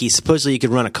somebody a hickey, supposedly you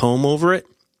could run a comb over it.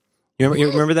 You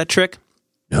remember that trick?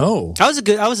 No. I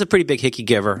was a pretty big hickey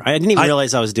giver. I didn't even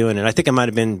realize I was doing it. I think I might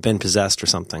have been possessed or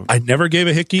something. I never gave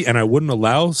a hickey, and I wouldn't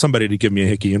allow somebody to give me a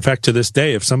hickey. In fact, to this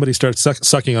day, if somebody starts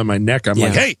sucking on my neck, I'm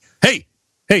like,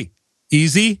 hey,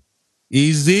 easy.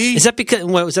 Is that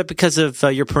because of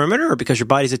your perimeter, or because your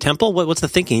body's a temple? What's the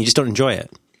thinking? You just don't enjoy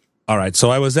it. All right. So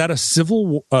I was at a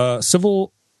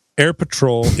civil air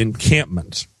patrol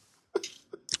encampment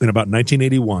in about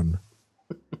 1981,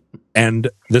 and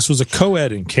this was a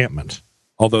co-ed encampment.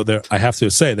 Although I have to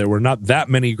say there were not that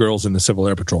many girls in the Civil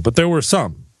Air Patrol, but there were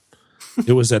some.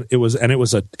 It was a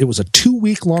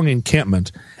 2-week long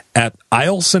encampment at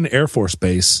Eielson Air Force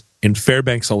Base in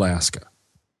Fairbanks, Alaska.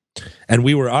 And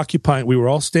we were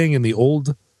all staying in the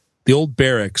old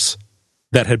barracks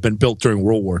that had been built during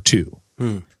World War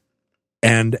II.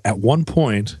 And at one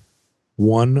point,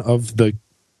 one of the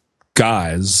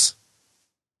guys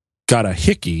got a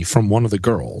hickey from one of the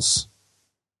girls.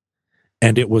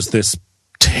 And it was this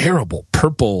terrible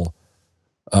purple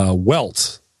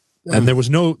welt. And there was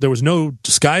no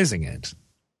disguising it,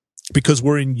 because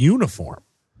we're in uniform.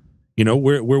 You know,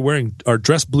 we're wearing our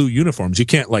dress blue uniforms. You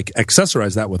can't like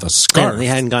accessorize that with a scarf. Yeah, they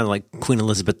hadn't gone to like Queen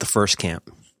Elizabeth I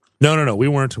camp. No. We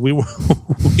weren't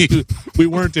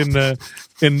in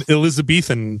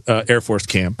Elizabethan Air Force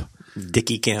camp,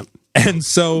 Dickie camp. And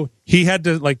so he had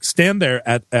to like stand there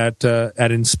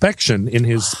at inspection in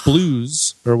his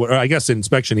blues, or I guess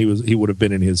inspection he would have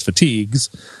been in his fatigues,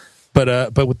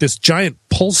 but with this giant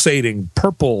pulsating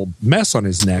purple mess on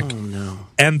his neck. Oh no!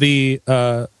 And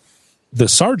the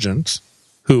sergeant,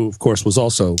 who of course was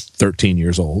also 13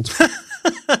 years old.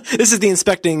 This is the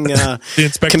inspecting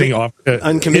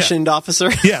uncommissioned officer.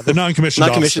 Yeah, the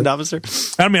non-commissioned officer.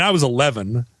 I mean, I was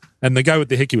 11. And the guy with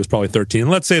the hickey was probably 13.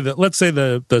 Let's say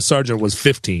the sergeant was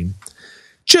 15.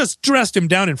 Just dressed him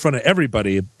down in front of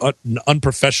everybody,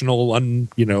 unprofessional,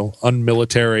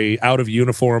 unmilitary, out of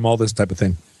uniform, all this type of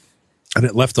thing. And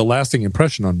it left a lasting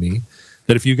impression on me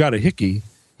that if you got a hickey,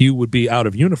 you would be out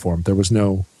of uniform. There was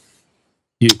no,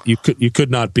 you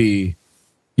could not be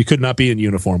in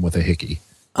uniform with a hickey.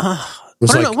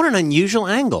 What an unusual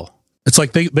angle. It's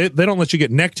like they don't let you get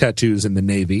neck tattoos in the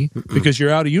Navy because you're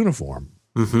out of uniform.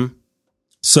 Mm-hmm.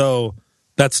 So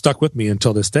that stuck with me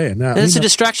until this day. And it's a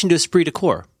distraction to esprit de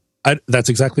corps. That's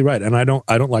exactly right. And I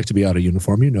don't like to be out of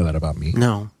uniform. You know that about me.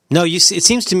 No. It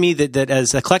seems to me that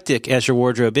as eclectic as your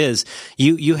wardrobe is,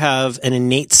 you have an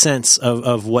innate sense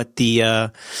of what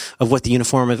the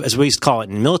uniform of, as we used to call it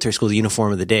in military school, the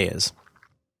uniform of the day is.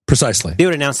 Precisely. They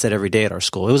would announce that every day at our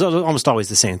school. It was almost always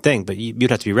the same thing, but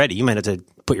you'd have to be ready. You might have to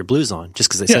put your blues on just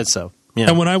because they said so. Yeah.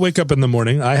 And when I wake up in the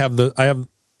morning, I have a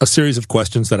series of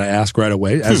questions that I ask right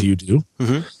away, as you do.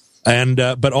 Mm-hmm. And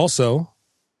but also,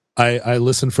 I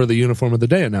listen for the uniform of the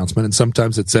day announcement, and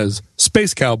sometimes it says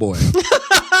Space Cowboy.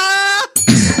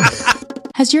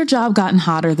 Has your job gotten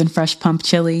hotter than fresh pump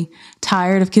chili?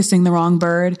 Tired of kissing the wrong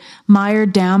bird?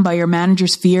 Mired down by your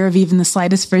manager's fear of even the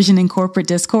slightest frisson in corporate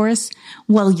discourse?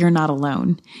 Well, you're not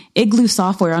alone. Igloo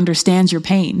Software understands your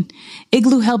pain.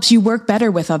 Igloo helps you work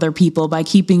better with other people by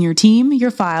keeping your team,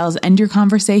 your files, and your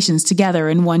conversations together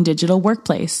in one digital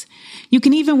workplace. You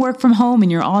can even work from home in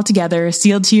your all-together,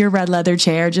 sealed to your red leather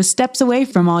chair, just steps away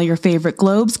from all your favorite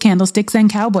globes, candlesticks,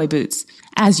 and cowboy boots.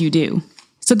 As you do.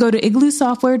 So go to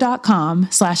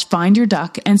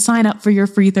igloosoftware.com/findyourduck and sign up for your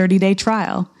free 30-day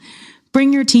trial.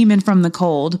 Bring your team in from the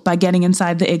cold by getting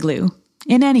inside the igloo.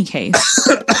 In any case.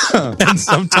 And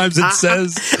sometimes it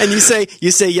says... And you say,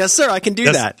 yes, sir, I can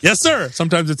do that. Yes, sir.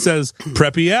 Sometimes it says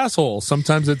preppy asshole.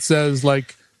 Sometimes it says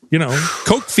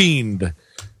Coke fiend.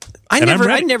 I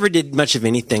never did much of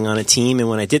anything on a team, and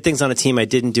when I did things on a team, I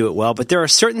didn't do it well. But there are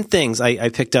certain things I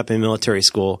picked up in military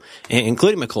school,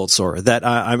 including my cold sore, that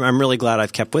I'm really glad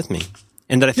I've kept with me,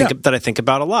 and that I think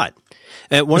about a lot.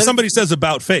 When somebody says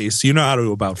about face, you know how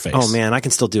to about face. Oh man, I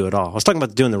can still do it all. I was talking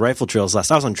about doing the rifle drills last.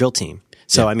 I was on drill team,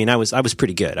 so I mean, I was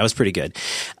pretty good.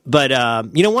 But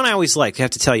one I always liked. I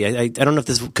have to tell you, I don't know if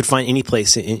this could find any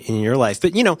place in your life,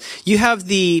 but you have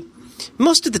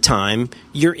most of the time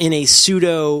you're in a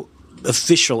pseudo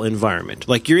official environment,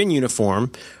 like you're in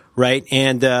uniform, right?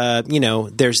 And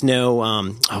there's no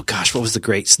what was the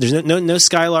great? There's no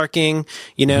skylarking,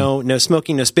 no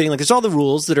smoking, no spitting. Like there's all the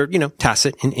rules that are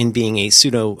tacit in being a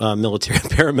pseudo military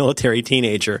paramilitary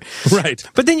teenager, right?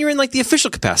 But then you're in like the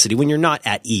official capacity when you're not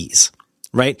at ease.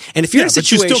 Right, and if you're in a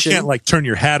situation, but you still can't turn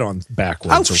your hat on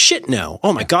backwards. Oh shit, no!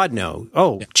 Oh my god, no!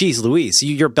 Oh, geez, Louise,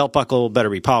 your belt buckle better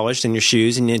be polished, and your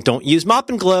shoes, and don't use mop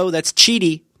and glow. That's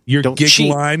cheaty. Your gig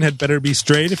line had better be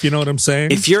straight, if you know what I'm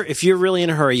saying. If you're really in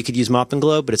a hurry, you could use mop and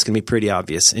glow, but it's going to be pretty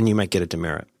obvious, and you might get a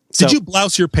demerit. So, did you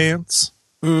blouse your pants?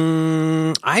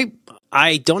 I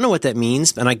don't know what that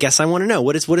means, and I guess I want to know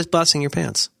what is blousing your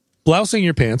pants. Blousing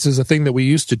your pants is a thing that we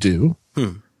used to do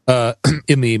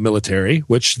in the military,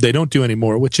 which they don't do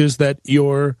anymore. Which is that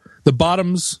the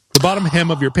bottom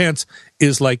hem of your pants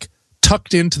is like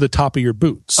tucked into the top of your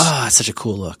boots. Ah, it's such a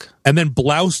cool look. And then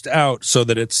bloused out so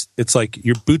that it's like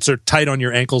your boots are tight on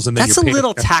your ankles, and then that's a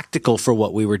little tactical for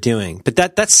what we were doing. But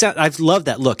that's I've loved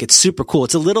that look. It's super cool.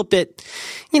 It's a little bit,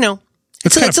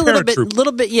 it's a little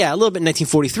bit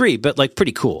 1943, but like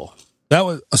pretty cool. That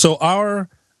was so our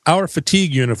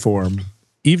fatigue uniform,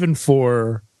 even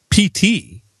for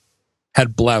PT,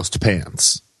 had bloused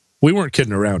pants. We weren't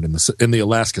kidding around in the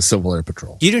Alaska Civil Air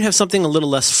Patrol. You didn't have something a little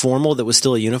less formal that was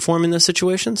still a uniform in those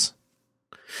situations?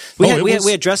 We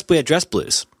had dress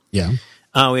blues. Yeah.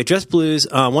 We had dress blues.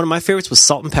 One of my favorites was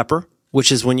salt and pepper,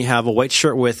 which is when you have a white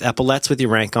shirt with epaulettes with your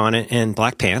rank on it and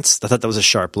black pants. I thought that was a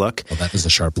sharp look. Oh, that is a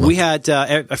sharp look. We had,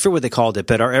 I forget what they called it,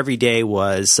 but our everyday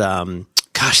was,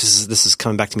 this is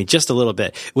coming back to me just a little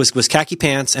bit. It was khaki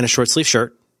pants and a short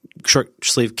sleeve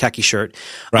khaki shirt.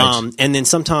 Right. And then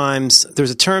sometimes there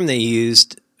was a term they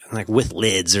used, like with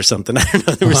lids or something. I don't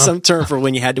know. There was some term for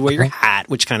when you had to wear your hat,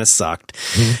 which kind of sucked.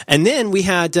 Mm-hmm. And then we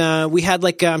had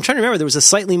like, I'm trying to remember, there was a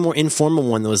slightly more informal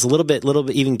one that was a little bit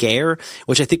even gayer,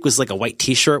 which I think was like a white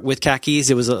t-shirt with khakis.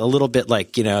 It was a little bit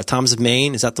like, Toms of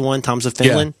Maine. Is that the one? Toms of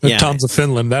Finland? Yeah. Toms of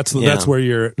Finland. That's where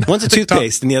you're. One's a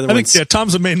toothpaste and the other one's.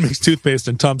 Toms of Maine makes toothpaste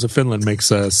and Toms of Finland makes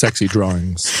sexy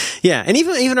drawings. Yeah. And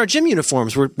even our gym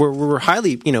uniforms were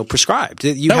highly, prescribed.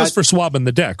 Was for swabbing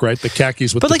the deck, right? The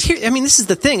khakis with this is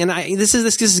the thing. And this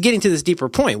is getting to this deeper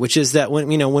point, which is that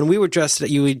when we were dressed,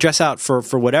 you would dress out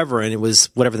for whatever, and it was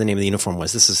whatever the name of the uniform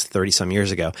was. This is 30 some years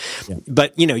ago, yeah.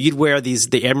 But you'd wear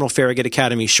the Admiral Farragut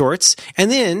Academy shorts, and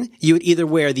then you would either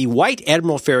wear the white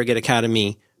Admiral Farragut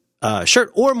Academy shirt,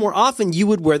 or more often you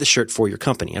would wear the shirt for your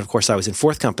company. And of course, I was in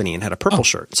 4th Company and had a purple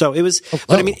shirt, so it was.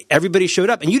 But I mean, everybody showed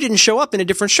up, and you didn't show up in a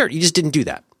different shirt. You just didn't do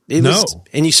that. And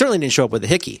you certainly didn't show up with a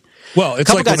hickey. Well, it's a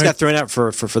couple like guys got thrown out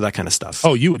for that kind of stuff.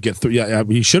 Oh, you would get through. Yeah,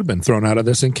 he should have been thrown out of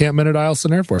this encampment at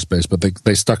Eielson Air Force Base, but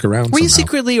they stuck around. Were you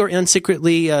secretly or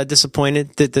unsecretly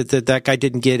disappointed that guy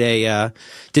didn't get a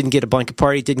blanket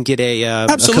party, didn't get a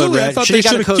absolutely? A code red? I thought they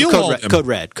should have killed him.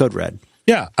 Code red.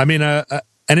 Yeah, I mean, and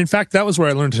in fact, that was where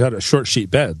I learned how to short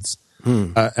sheet beds.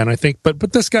 And I think, but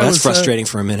this guy Well, was that's frustrating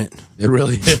for a minute. It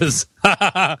really is.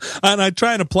 And I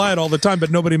try and apply it all the time,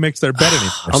 but nobody makes their bed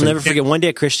anymore. I'll never forget one day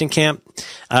at Christian camp.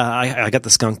 I got the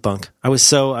skunk bunk. I was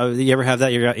so. You ever have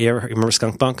that? You ever remember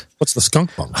skunk bunk? What's the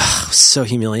skunk bunk? It was so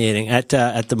humiliating.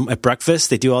 At breakfast,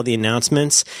 they do all the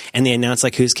announcements, and they announce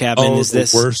like whose cabin is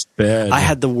this. Worst bed. I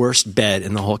had the worst bed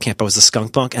in the whole camp. I was the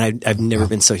skunk bunk, and I've never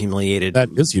been so humiliated, That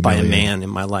is by a humiliating. man in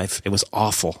my life. It was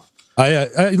awful.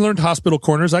 I learned hospital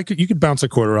corners. You could bounce a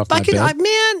quarter off my bed.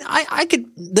 I could.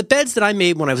 The beds that I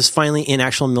made when I was finally in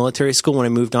actual military school, when I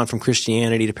moved on from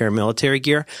Christianity to paramilitary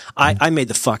gear, I made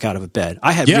the fuck out of a bed.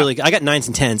 I got 9s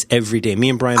and 10s every day. Me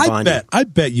and Brian Bondi. I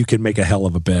bet you can make a hell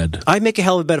of a bed. I make a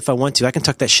hell of a bed if I want to. I can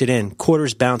tuck that shit in.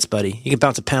 Quarters bounce, buddy. You can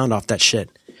bounce a pound off that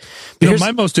shit.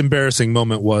 My most embarrassing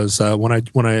moment was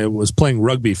when I was playing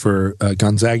rugby for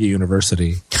Gonzaga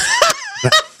University.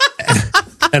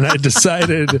 And I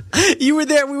decided You were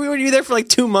there. Were you there for like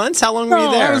 2 months? How long were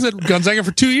you there? I was at Gonzaga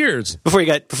for 2 years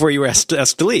Before you were asked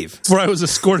to leave. before I was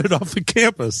escorted off the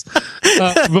campus.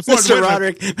 Mr.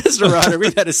 Roderick,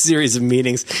 we've had a series of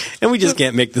meetings, and we just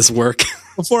can't make this work.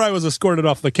 Before I was escorted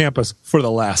off the campus for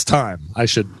the last time, I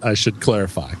should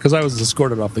clarify, because I was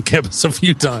escorted off the campus a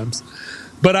few times.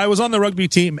 But I was on the rugby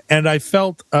team, and I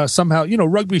felt somehow,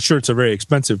 rugby shirts are very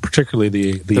expensive,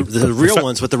 particularly The real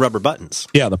ones with the rubber buttons.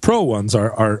 Yeah, the pro ones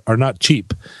are not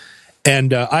cheap.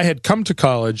 And I had come to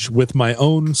college with my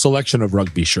own selection of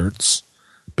rugby shirts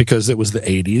because it was the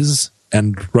 80s,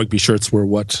 and rugby shirts were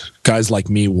what guys like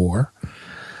me wore.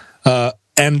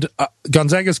 And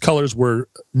Gonzaga's colors were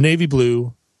navy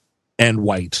blue and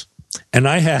white, and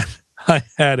I had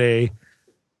a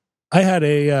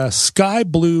sky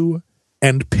blue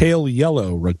and pale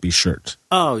yellow rugby shirt.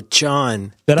 Oh,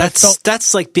 John,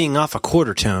 that's like being off a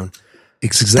quarter tone.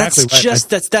 It's exactly that's right.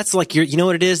 that's like you know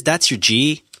what it is? That's your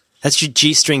G. That's your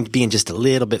G string being just a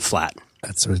little bit flat.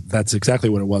 That's exactly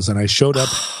what it was. And I showed up.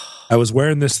 I was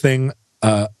wearing this thing,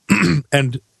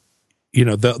 and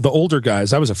the older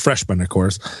guys. I was a freshman, of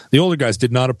course. The older guys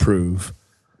did not approve,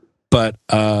 but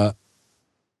I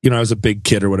was a big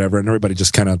kid or whatever, and everybody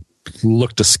just kind of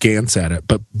looked askance at it.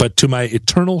 But to my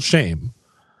eternal shame,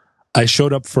 I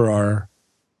showed up for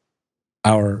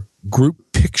our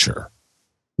group picture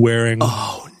wearing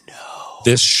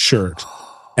this shirt.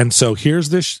 And so here's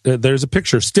this. There's a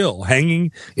picture still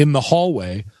hanging in the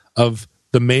hallway of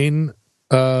the main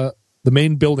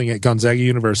building at Gonzaga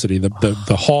University,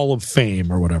 the Hall of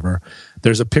Fame or whatever.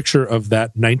 There's a picture of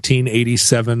that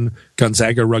 1987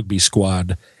 Gonzaga rugby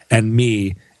squad and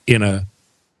me in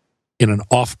an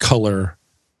off-color,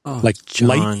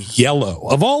 light yellow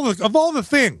of all the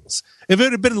things. If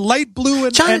it had been light blue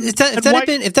and John, and, if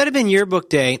that had been yearbook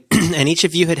day, and each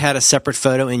of you had a separate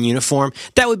photo in uniform,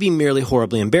 that would be merely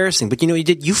horribly embarrassing. But you know what you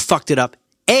did? You fucked it up.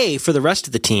 A, for the rest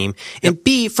of the team, and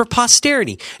B, for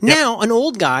posterity. Now, an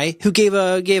old guy who gave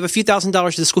a few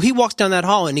 $1,000s to the school, he walks down that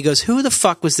hall and he goes, "Who the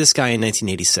fuck was this guy in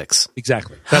 1986?"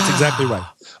 Exactly. That's exactly right.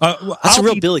 That's a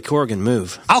real Billy Corgan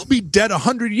move. I'll be dead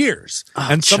 100 years,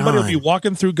 and somebody will be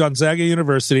walking through Gonzaga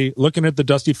University, looking at the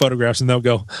dusty photographs, and they'll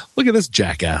go, "Look at this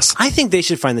jackass." I think they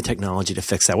should find the technology to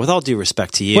fix that. With all due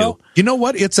respect to you, Well, you know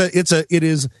what? It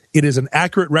is an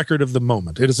accurate record of the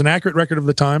moment. It is an accurate record of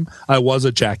the time. I was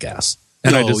a jackass.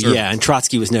 And and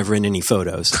Trotsky was never in any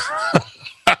photos.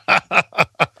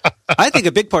 I think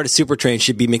a big part of Super Train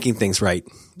should be making things right.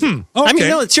 Okay. I mean,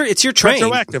 no, it's your train.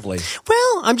 Retroactively.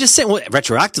 Well, I'm just saying,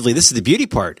 retroactively, this is the beauty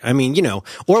part. I mean,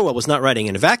 Orwell was not writing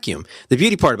in a vacuum. The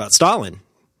beauty part about Stalin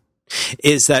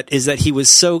is that he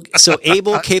was so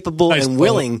able, capable, and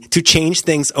willing to change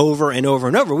things over and over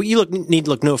and over. You need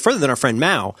to look no further than our friend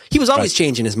Mao. He was always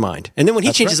changing his mind. And then when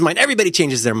he changes his mind, everybody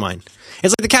changes their mind.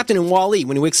 It's like the captain in Wall-E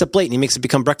when he wakes up late and he makes it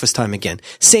become breakfast time again.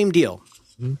 Same deal.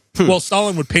 Well,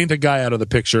 Stalin would paint a guy out of the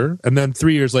picture, and then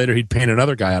 3 years later, he'd paint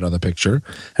another guy out of the picture,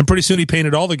 and pretty soon he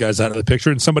painted all the guys out of the picture,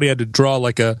 and somebody had to draw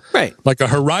like a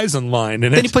horizon line.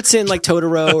 And then he puts in like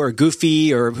Totoro or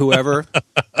Goofy or whoever.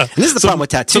 And this is the problem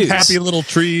with tattoos. Some happy little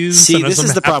trees. See, this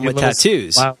is the problem with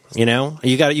tattoos. Wow. You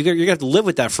got to have to live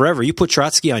with that forever. You put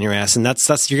Trotsky on your ass, and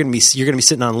that's you're gonna be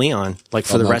sitting on Leon like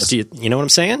for the rest of you. You know what I'm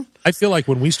saying? I feel like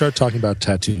when we start talking about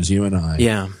tattoos, you and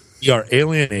I, we are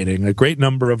alienating a great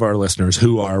number of our listeners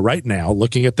who are right now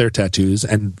looking at their tattoos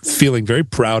and feeling very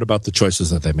proud about the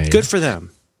choices that they made. Good for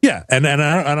them. Yeah, and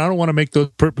I don't want to make those,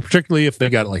 particularly if they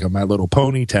got like a My Little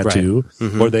Pony tattoo,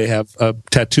 or they have a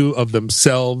tattoo of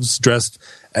themselves dressed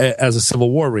as a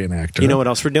Civil War reenactor. You know what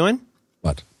else we're doing?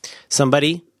 What?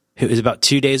 Somebody who is about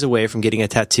 2 days away from getting a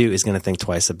tattoo is going to think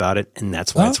twice about it, and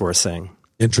that's why it's worth saying.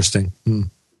 Interesting.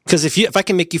 Because if I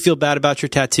can make you feel bad about your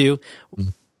tattoo,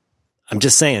 I'm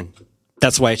just saying,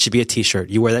 That's why it should be a t-shirt.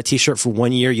 You wear that t-shirt for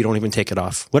 1 year, you don't even take it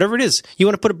off. Whatever it is. You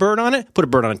want to put a bird on it? Put a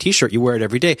bird on a t-shirt. You wear it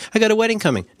every day. I got a wedding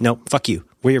coming. No, fuck you.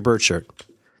 Wear your bird shirt.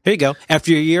 There you go.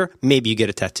 After a year, maybe you get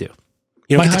a tattoo.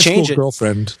 You don't My get to change high school it.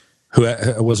 girlfriend, who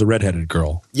was a redheaded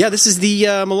girl. Yeah, this is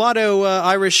the mulatto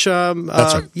Irish.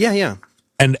 That's right. Yeah.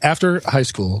 And after high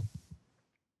school,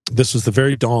 this was the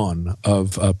very dawn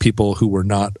of people who were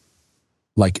not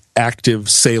like active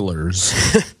sailors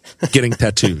getting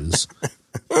tattoos.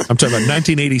 I'm talking about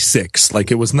 1986.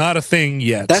 Like, it was not a thing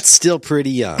yet. That's still pretty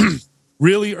young.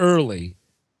 Really early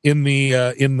in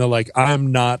the like, I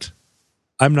am not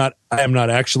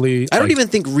actually. I don't even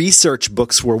think research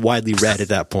books were widely read at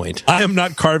that point. I am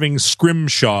not carving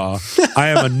scrimshaw. I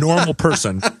am a normal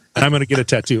person, and I'm going to get a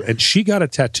tattoo. And she got a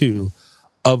tattoo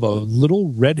of a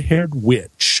little red-haired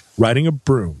witch riding a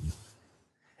broom,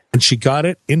 and she got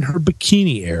it in her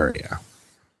bikini area.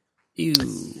 Ew.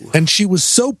 And she was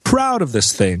so proud of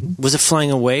this thing. Was it flying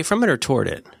away from it or toward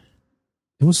it?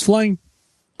 It was flying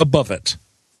above it.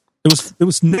 It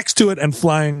was next to it and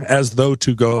flying as though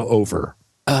to go over.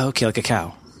 Oh, okay, like a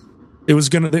cow. It was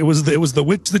the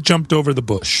witch that jumped over the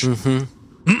bush.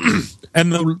 Mm-hmm.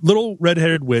 And the little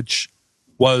red-haired witch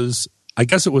was, I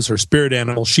guess it was her spirit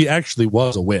animal. She actually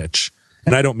was a witch.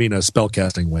 And I don't mean a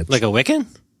spellcasting witch. Like a Wiccan?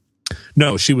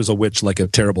 No, she was a witch, like a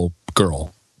terrible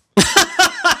girl.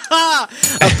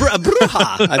 a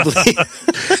bruja, I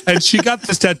believe. And she got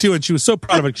this tattoo, and she was so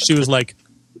proud of it. She was like,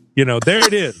 there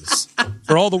it is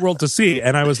for all the world to see.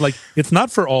 And I was like, it's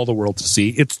not for all the world to see.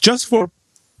 It's just for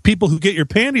people who get your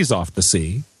panties off to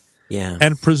see. Yeah.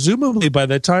 And presumably by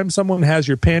the time someone has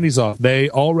your panties off, they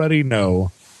already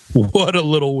know what a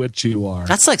little witch you are.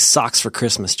 That's like socks for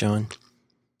Christmas, John.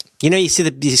 You see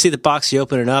the box, you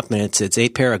open it up, and it's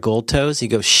 8 pair of gold toes. You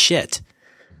go, shit.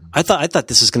 I thought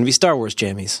this was going to be Star Wars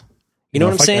jammies. You know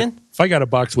what I'm saying? If I got a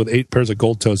box with 8 pairs of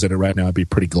gold toes in it right now, I'd be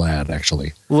pretty glad,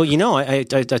 actually. Well, I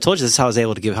told you this is how I was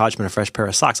able to give Hodgman a fresh pair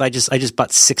of socks. I just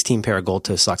bought 16 pair of gold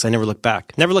toe socks. I never looked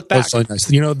back. That's so nice.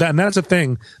 And that's the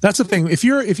thing. That's the thing. If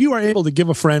you are able to give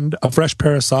a friend a fresh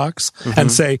pair of socks and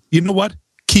say, you know what,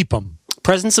 keep them.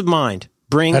 Presence of mind.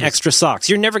 Bring extra socks.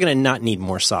 You're never going to not need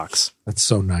more socks. That's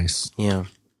so nice. Yeah.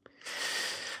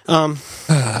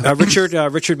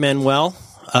 Richard Manuel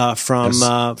from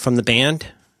the band.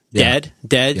 Dead,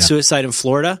 Yeah. Suicide in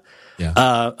Florida.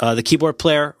 Yeah. The keyboard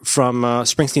player from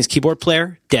Springsteen's keyboard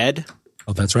player, dead.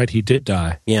 Oh, that's right. He did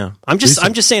die. Yeah. I'm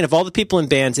just saying, of all the people in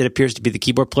bands, it appears to be the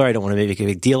keyboard player. I don't want to make a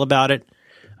big deal about it.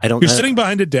 You're sitting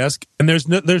behind a desk, and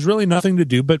there's really nothing to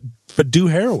do but do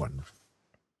heroin.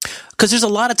 Because there's a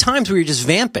lot of times where you're just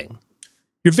vamping.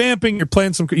 You're vamping. You're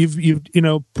playing some.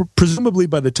 Presumably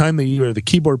by the time that you are the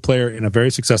keyboard player in a very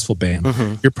successful band,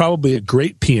 you're probably a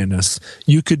great pianist.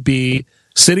 You could be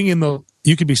sitting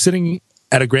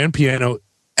at a grand piano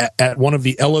at one of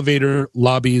the elevator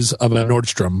lobbies of a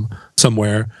Nordstrom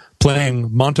somewhere, playing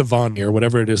Montavani or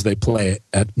whatever it is they play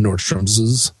at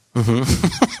Nordstrom's.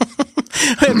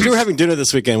 We were having dinner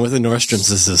this weekend with the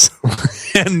Nordstrom's.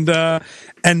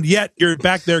 And yet you're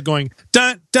back there going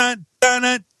dun dun dun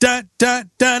dun dun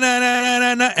dun dun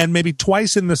dun dun, and maybe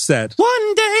twice in the set.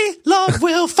 One day, love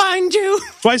will find you.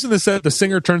 Twice in the set, the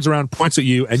singer turns around, points at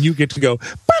you, and you get to go.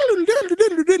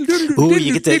 Ooh,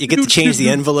 you get to change the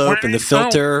envelope and the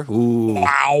filter. Ooh,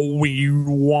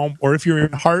 wow! Or if you're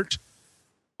in Heart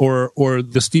or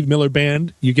the Steve Miller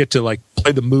Band, you get to like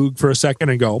play the Moog for a second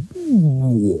and go.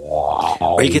 Wow.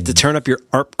 Or you get to turn up your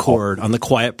ARP chord on the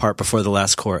quiet part before the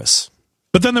last chorus.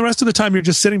 But then the rest of the time you're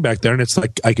just sitting back there, and it's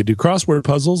like I could do crossword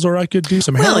puzzles, or I could do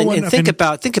some heroin. And think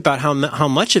about how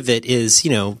much of it is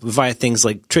via things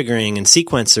like triggering and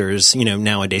sequencers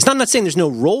nowadays. Now, I'm not saying there's no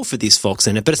role for these folks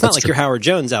in it, but it's not like you're Howard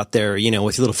Jones out there with your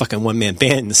little fucking one man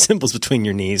band and the cymbals between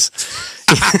your knees.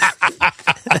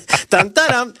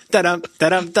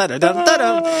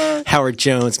 Howard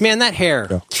Jones, man, that hair.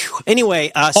 Yeah.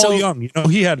 Anyway, Paul Young,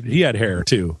 he had hair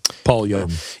too. Paul Young,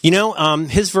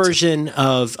 his version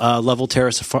of "Love Will Tear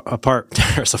Us Apart,"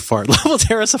 "Love Will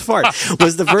Tear Us Apart"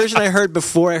 was the version I heard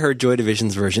before I heard Joy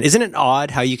Division's version. Isn't it odd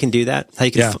how you can do that? How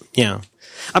you can,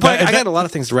 I got a lot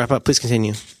of things to wrap up. Please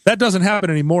continue. That doesn't happen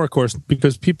anymore, of course,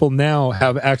 because people now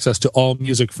have access to all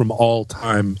music from all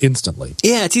time instantly.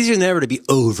 Yeah, it's easier than ever to be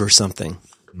over something.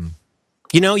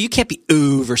 You can't be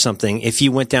over something if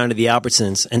you went down to the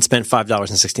Albertsons and spent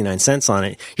 $5.69 on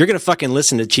it. You're going to fucking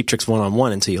listen to Cheap Tricks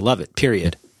one-on-one until you love it,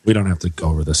 period. We don't have to go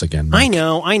over this again, Mike.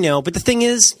 I know. But the thing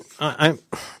is,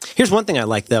 here's one thing I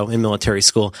like, though, in military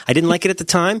school. I didn't like it at the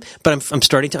time, but I'm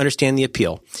starting to understand the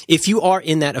appeal. If you are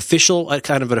in that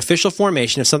kind of an official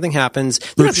formation, if something happens...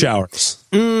 Group showers.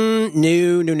 No.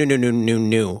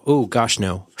 Oh, gosh,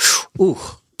 no. Ooh.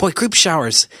 Boy, group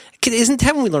showers.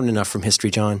 Haven't we learned enough from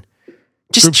history, John?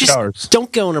 Group showers.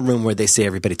 Don't go in a room where they say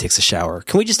everybody takes a shower.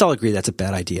 Can we just all agree that's a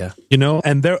bad idea?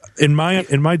 And there in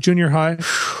my junior high,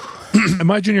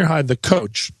 the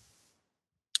coach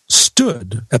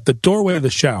stood at the doorway of the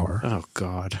shower. Oh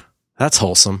God, that's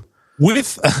wholesome.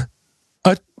 With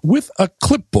a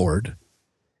clipboard,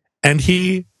 and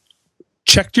he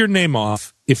checked your name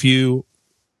off if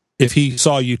he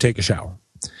saw you take a shower,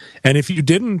 and if you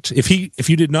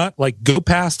did not like go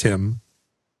past him,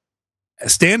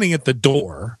 standing at the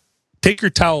door, take your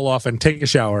towel off and take a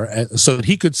shower so that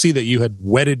he could see that you had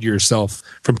wetted yourself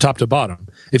from top to bottom.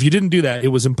 If you didn't do that, it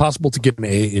was impossible to get an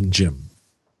A in gym.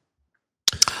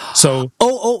 So,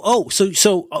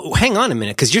 So hang on a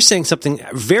minute, because you're saying something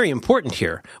very important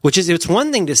here, which is it's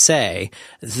one thing to say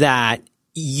that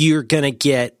you're going to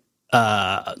get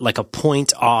like a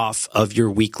point off of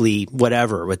your weekly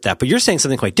whatever with that, but you're saying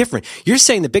something quite different. You're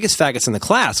saying the biggest faggots in the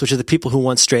class, which are the people who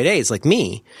want straight A's like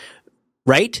me,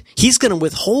 right? He's going to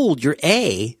withhold your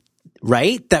A,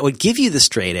 right? That would give you the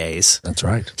straight A's. that's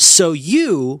right. So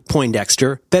you,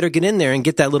 Poindexter, better get in there and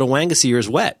get that little wangus of yours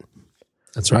wet.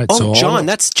 That's right. Oh, So John,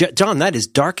 John, that is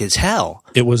dark as hell.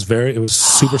 it was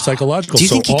super psychological. Do you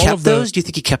think he all kept of the- those? Do you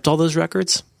think he kept all those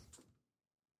records?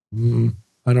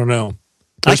 I don't know.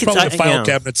 There's probably a file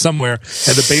cabinet somewhere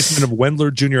in the basement of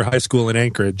Wendler Junior High School in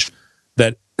Anchorage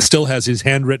that still has his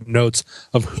handwritten notes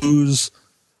of whose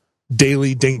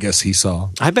daily dingus he saw.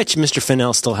 I bet you Mr.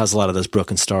 Fennell still has a lot of those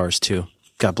broken stars too.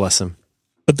 God bless him.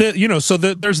 But there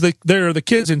are the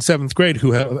kids in 7th grade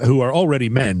who are already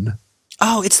men.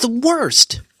 Oh, it's the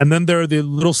worst. And then there are the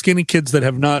little skinny kids that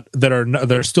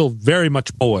are still very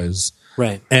much boys.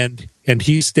 Right. And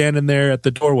he's standing there at the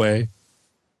doorway,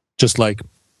 just like,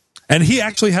 and he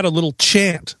actually had a little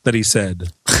chant that he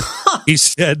said. he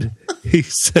said,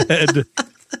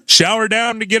 shower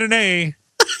down to get an A.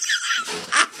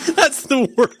 That's the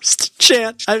worst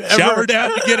chant I've ever. Shower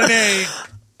down to get an A.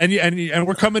 And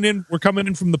we're coming in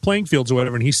from the playing fields or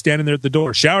whatever, and he's standing there at the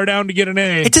door. Shower down to get an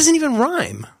A. It doesn't even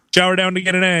rhyme. Shower down to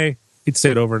get an A. He'd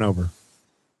say it over and over.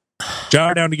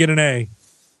 Shower down to get an A.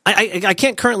 I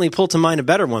can't currently pull to mind a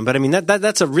better one, but I mean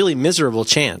that's a really miserable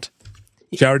chant.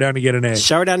 Shower down to get an A.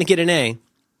 Shower down to get an A.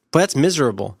 But that's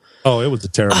miserable. Oh, it was a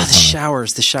terrible time.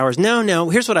 The showers. No.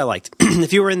 Here's what I liked.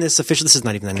 If you were in this official, this is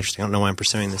not even that interesting. I don't know why I'm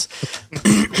pursuing this.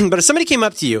 But if somebody came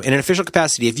up to you in an official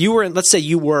capacity, if you were, let's say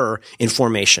you were in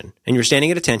formation and you were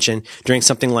standing at attention during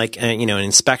something like, an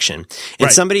inspection, and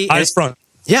right. somebody eyes front.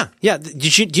 Yeah. Do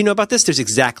you know about this? There's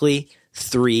exactly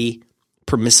 3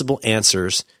 permissible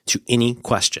answers to any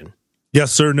question.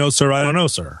 Yes, sir. No, sir. I don't know,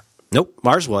 sir. Nope.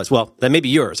 Ours was, well, that may be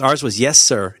yours. Ours was yes,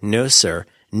 sir. No, sir.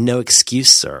 No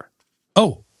excuse, sir.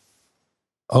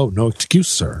 Oh, no excuse,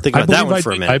 sir. Think about that one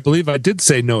for a minute. I believe I did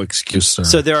say no excuse, sir.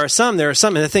 So there are some,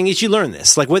 and the thing is, you learn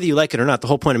this. Like, whether you like it or not, the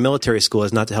whole point of military school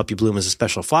is not to help you bloom as a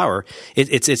special flower.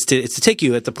 It's to take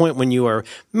you at the point when you are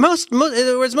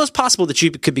where it's most possible that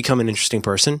you could become an interesting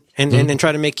person and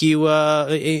try to make you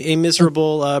a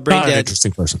miserable, brain not dead. an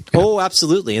interesting person. Yeah. Oh,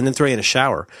 absolutely. And then throw you in a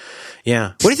shower. Yeah.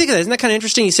 What do you think of that? Isn't that kind of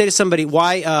interesting? You say to somebody,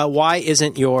 why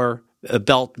isn't your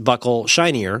belt buckle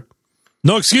shinier?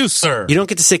 No excuse, sir. You don't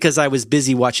get to say, because I was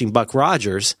busy watching Buck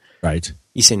Rogers. Right.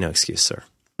 You say, no excuse, sir.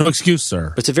 No excuse,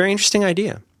 sir. But it's a very interesting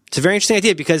idea. It's a very interesting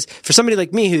idea because for somebody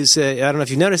like me who's, I don't know if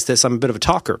you've noticed this, I'm a bit of a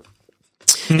talker.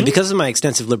 Mm-hmm. And because of my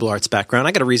extensive liberal arts background,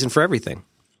 I got a reason for everything.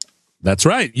 That's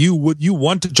right. You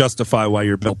want to justify why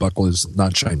your belt buckle is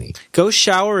not shiny. Go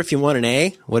shower if you want an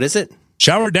A. What is it?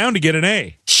 Shower down to get an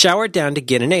A. Shower down to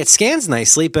get an A. It scans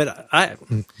nicely, but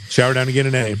shower down to get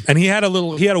an A. And he had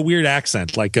a weird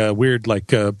accent, like a weird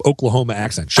Oklahoma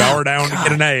accent. Shower down to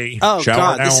get an A. Oh shower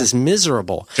God, down. This is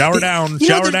miserable. Shower down.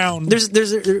 There's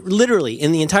literally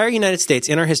in the entire United States,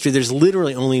 in our history, there's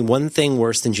literally only one thing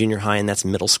worse than junior high, and that's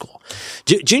middle school.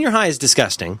 Junior high is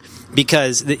disgusting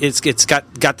because it's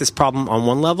got this problem on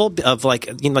one level of like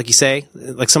you say,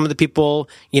 like some of the people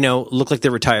look like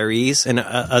they're retirees, and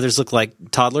others look like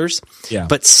toddlers. Yeah.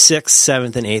 But 6th,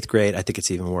 7th, and 8th grade, I think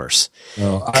it's even worse.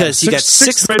 Because you got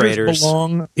sixth graders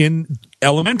belong in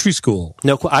elementary school.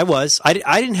 No, I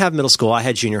didn't have middle school. I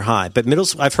had junior high, but middle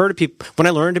school. I've heard of people when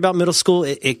I learned about middle school.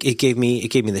 It gave me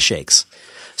the shakes.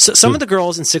 So some of the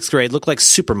girls in 6th grade look like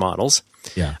supermodels.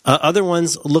 Yeah. Other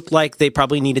ones look like they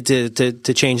probably needed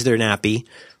to change their nappy,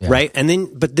 right? And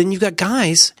then you've got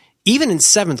guys even in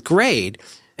 7th grade.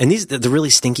 And these the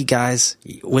really stinky guys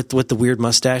with the weird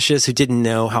mustaches who didn't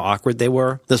know how awkward they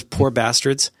were. Those poor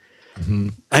bastards. Mm-hmm.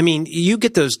 I mean, you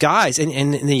get those guys, and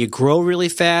then you grow really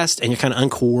fast, and you're kind of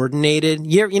uncoordinated.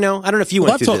 I don't know if you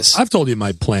went through this. I've told you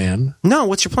my plan. No,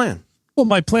 what's your plan? Well,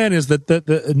 my plan is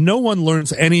that no one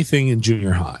learns anything in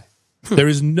junior high. There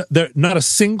is not a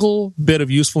single bit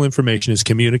of useful information is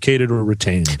communicated or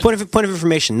retained. Point of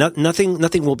information.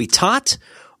 Nothing will be taught,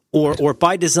 or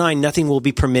by design, nothing will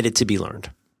be permitted to be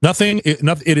learned.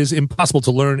 It is impossible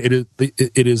to learn. It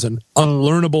is an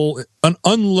unlearnable, an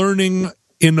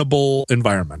unlearning-inable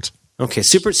environment. Okay,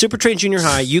 super trained junior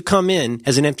high. You come in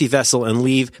as an empty vessel and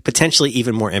leave potentially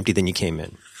even more empty than you came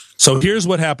in. So here's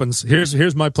what happens.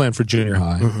 Here's my plan for junior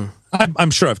high. Mm-hmm.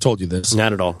 I'm sure I've told you this.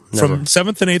 Not at all. Never. From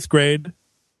 7th and 8th grade,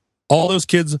 all those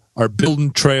kids are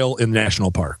building trail in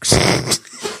national parks.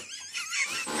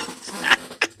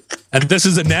 And this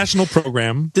is a national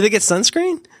program. Do they get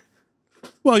sunscreen?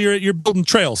 Well, you're building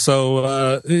trail,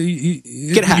 so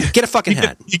get a hat. Get a fucking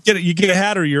hat. You get a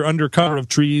hat, or you're under cover of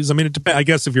trees. I mean, it depends. I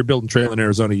guess if you're building trail in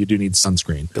Arizona, you do need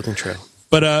sunscreen. Building trail.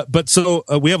 But so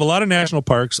we have a lot of national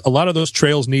parks. A lot of those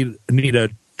trails need a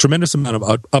tremendous amount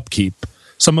of upkeep.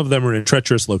 Some of them are in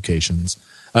treacherous locations.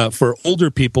 For older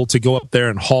people to go up there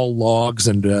and haul logs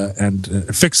and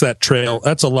fix that trail,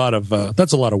 that's a lot of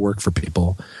work for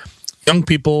people. Young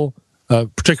people,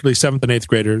 particularly 7th and 8th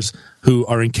graders, who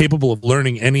are incapable of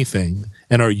learning anything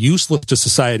and are useless to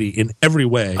society in every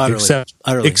way,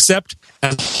 except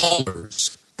as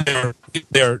haulers.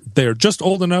 They're just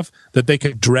old enough that they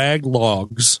can drag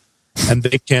logs, and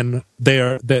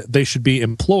they should be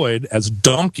employed as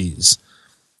donkeys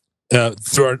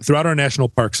throughout our national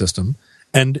park system.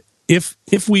 And if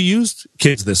we used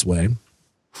kids this way,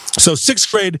 so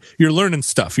 6th grade, you're learning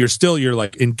stuff. You're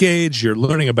like engaged. You're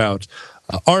learning about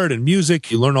art and music.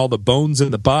 You learn all the bones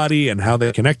in the body and how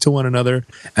they connect to one another.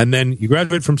 And then you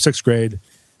graduate from 6th grade,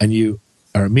 and you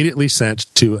are immediately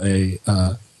sent to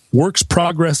a Works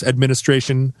Progress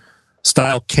Administration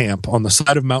style camp on the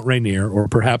side of Mount Rainier, or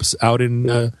perhaps out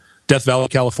in Death Valley,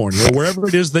 California, or wherever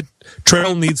it is that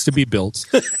trail needs to be built.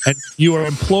 And you are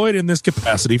employed in this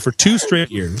capacity for 2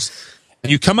 straight years.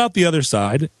 And you come out the other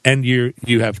side, and you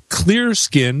have clear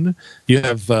skin. You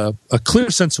have a clear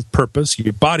sense of purpose.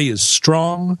 Your body is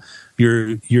strong.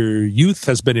 Your youth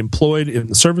has been employed in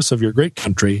the service of your great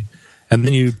country. And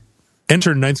then you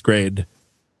enter 9th grade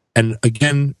and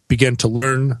again begin to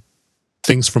learn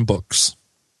things from books.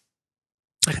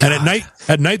 And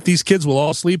at night, these kids will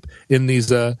all sleep in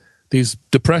these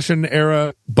Depression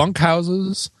era bunk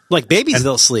houses. Like babies,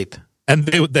 they'll sleep. And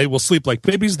they will sleep like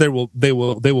babies. They will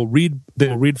read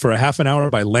for a half an hour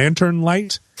by lantern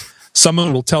light.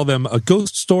 Someone will tell them a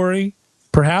ghost story,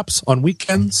 perhaps on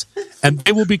weekends, and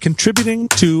they will be contributing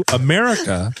to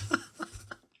America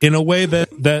in a way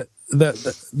that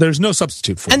there's no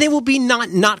substitute for. And they will be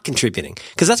not contributing,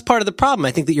 because that's part of the problem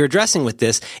I think that you're addressing with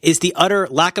this is the utter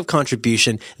lack of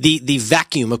contribution, the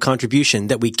vacuum of contribution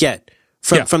that we get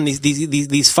from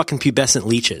these fucking pubescent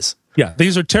leeches. Yeah,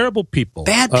 these are terrible people.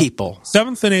 Bad people.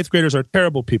 7th and 8th graders are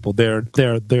terrible people. They're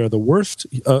the worst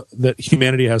that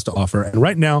humanity has to offer. And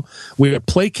right now we are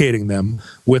placating them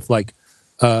with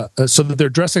so that they're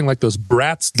dressing like those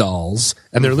Bratz dolls,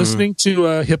 and they're listening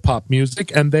to hip hop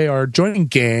music, and they are joining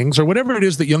gangs or whatever it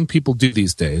is that young people do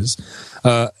these days.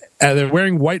 And they're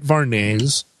wearing white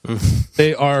Varnays.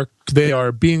 They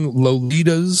are being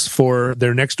Lolitas for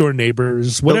their next door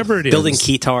neighbors, whatever it is. Building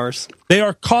guitars. They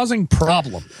are causing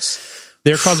problems.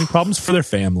 They're causing problems for their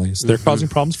families. They're causing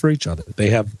problems for each other. They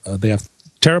have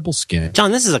terrible skin.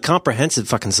 John, this is a comprehensive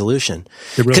fucking solution.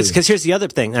 Because here's the other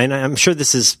thing, and I'm sure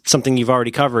this is something you've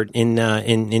already covered in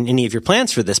any of your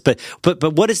plans for this. But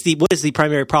what is the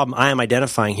primary problem I am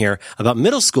identifying here about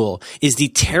middle school is the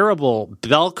terrible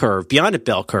bell curve, beyond a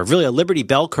bell curve, really a Liberty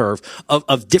bell curve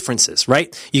of differences,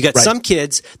 right? You got some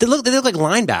kids that look like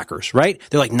linebackers, right?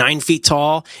 They're like 9 feet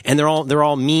tall, and they're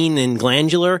all mean and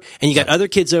glandular, and you got other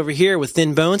kids over here with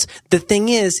thin bones. The thing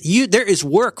is, there is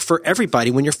work for everybody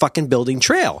when you're fucking building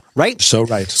trail, right? So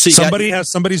right. So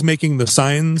somebody's making the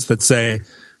signs that say,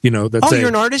 you're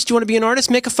an artist. You want to be an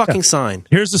artist? Make a fucking sign.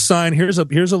 Here's a sign. Here's a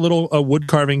little wood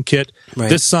carving kit. Right.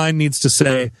 This sign needs to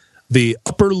say the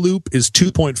upper loop is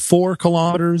 2.4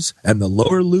 kilometers and the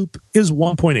lower loop is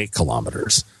 1.8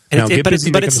 kilometers. But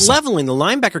it's leveling. The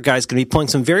linebacker guy's going to be pulling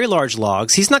some very large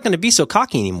logs. He's not going to be so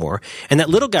cocky anymore. And that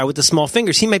little guy with the small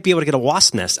fingers, he might be able to get a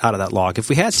wasp nest out of that log if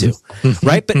we had to,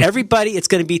 right? But everybody, it's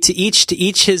going to be to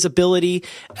each his ability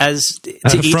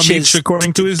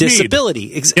according to his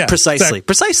disability. Yeah, Precisely.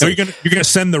 You're going to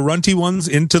send the runty ones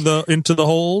into the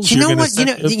holes. You know what?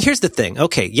 Here's the thing.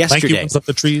 Okay, yesterday. Thank you, up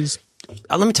the trees.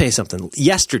 Let me tell you something.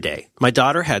 Yesterday, my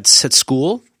daughter had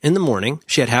school in the morning.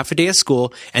 She had half a day of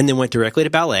school and then went directly to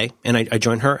ballet. And I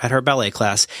joined her at her ballet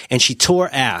class, and she tore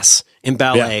ass in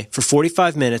ballet for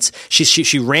 45 minutes.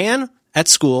 She ran at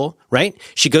school, right?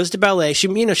 She goes to ballet.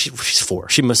 She's 4.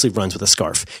 She mostly runs with a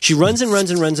scarf. She runs and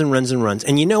runs and runs and runs and runs.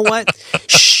 And you know what?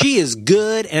 She is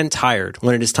good and tired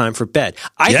when it is time for bed.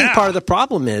 I think part of the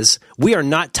problem is we are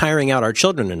not tiring out our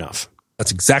children enough.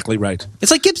 That's exactly right.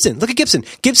 It's like Gibson. Look at Gibson.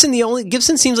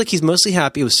 Gibson seems like he's mostly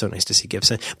happy. It was so nice to see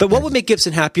Gibson. But what would make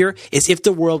Gibson happier is if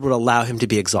the world would allow him to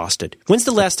be exhausted. When's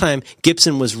the last time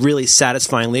Gibson was really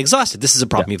satisfyingly exhausted? This is a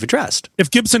problem you've addressed.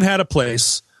 If Gibson had a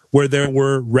place where there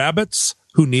were rabbits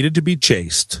who needed to be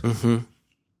chased,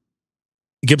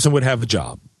 Gibson would have a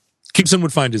job. Gibson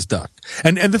would find his duck.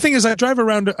 And the thing is, I drive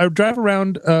around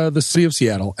the city of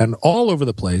Seattle, and all over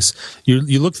the place,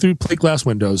 you look through plate glass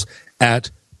windows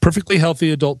at perfectly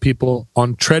healthy adult people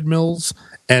on treadmills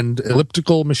and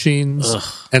elliptical machines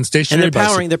and stationary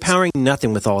bicycles. They're powering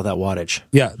nothing with all of that wattage.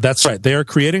 Yeah, that's right. They are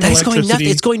creating electricity.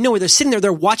 It's going nowhere. They're sitting there.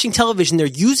 They're watching television. They're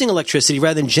using electricity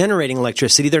rather than generating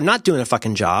electricity. They're not doing a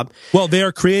fucking job. Well, they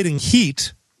are creating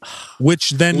heat, which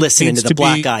then listening to the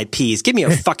Black-Eyed Peas. Give me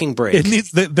a fucking break.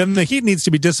 Then the heat needs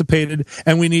to be dissipated,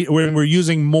 and we're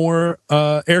using more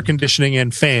air conditioning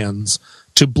and fans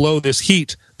to blow this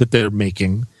heat that they're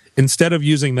making, instead of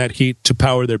using that heat to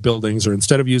power their buildings, or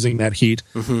instead of using that heat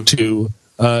to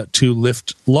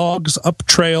lift logs up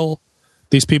trail.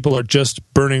 These people are just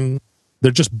burning.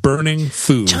 They're just burning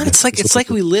food. John, it's like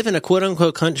we live in a quote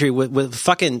unquote country with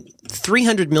fucking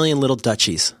 300 million little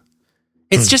duchies.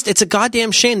 It's a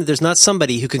goddamn shame that there's not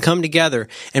somebody who can come together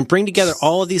and bring together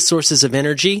all of these sources of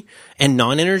energy and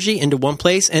non-energy into one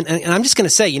place. And I'm just going to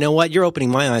say, you know what? You're opening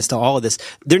my eyes to all of this.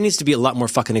 There needs to be a lot more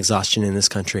fucking exhaustion in this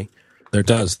country. There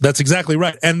does. That's exactly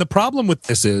right. And the problem with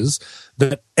this is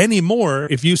that anymore,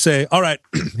 if you say, all right,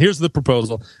 here's the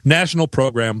proposal, national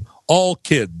program, all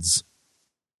kids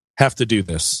have to do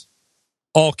this.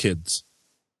 All kids.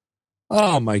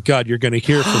 Oh my God, you're going to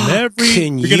hear from every...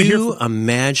 Can you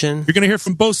imagine? You're going to hear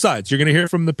from both sides. You're going to hear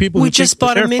from the people who just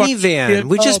bought a minivan.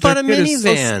 We just bought a minivan.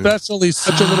 So special. He's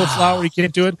such a little flower. He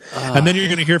can't do it. And then you're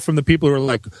going to hear from the people who are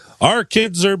like, our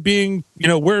kids are being,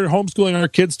 we're homeschooling our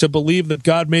kids to believe that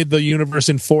God made the universe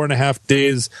in 4.5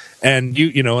 days, and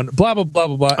and blah, blah, blah,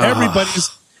 blah, blah.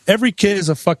 Every kid is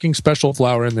a fucking special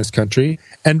flower in this country.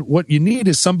 And what you need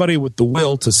is somebody with the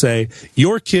will to say,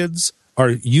 your kids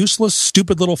are useless,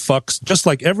 stupid little fucks, just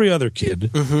like every other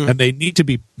kid, and they need to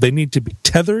be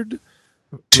tethered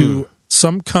to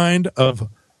some kind of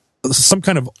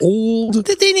old.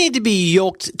 They need to be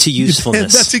yoked to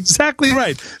usefulness. That's exactly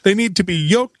right. They need to be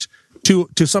yoked to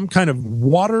some kind of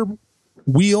water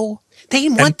wheel. They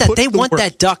want that. They want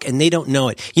that duck, and they don't know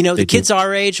it. The kids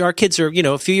our age, our kids are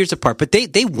a few years apart, but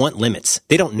they want limits.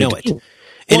 They don't know it.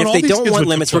 And if they don't want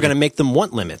limits, we're going to make them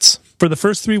want limits. For the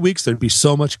first 3 weeks, there'd be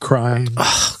so much crying.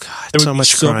 Oh, God, there would be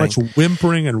so much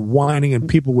whimpering and whining, and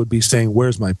people would be saying,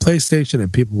 where's my PlayStation?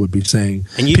 And people would be saying...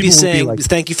 And you'd be saying,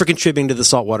 thank you for contributing to the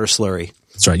saltwater slurry.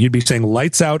 That's right. You'd be saying,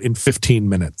 lights out in 15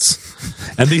 minutes.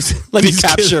 And let me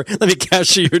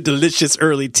capture your delicious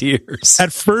early tears.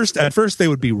 At first, they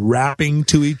would be rapping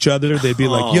to each other. They'd be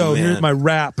like, yo, man, here's my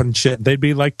rap and shit. They'd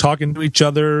be like talking to each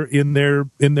other in their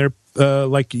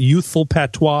like youthful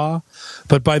patois.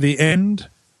 But by the end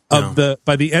of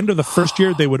the first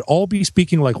year, they would all be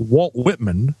speaking like Walt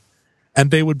Whitman,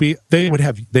 and they would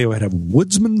have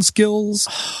woodsman skills.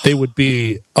 They'd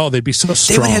be so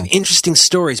strong. They would have interesting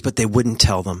stories, but they wouldn't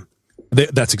tell them.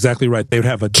 That's exactly right. They would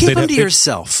have keep them to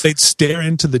yourself. They'd stare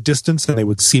into the distance, and they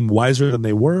would seem wiser than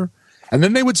they were. And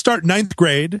then they would start 9th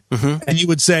grade, and you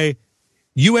would say,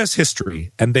 U.S.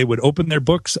 history, and they would open their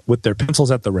books with their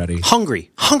pencils at the ready.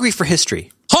 Hungry for history.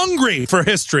 Hungry for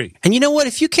history. And you know what?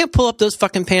 If you can't pull up those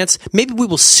fucking pants, maybe we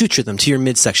will suture them to your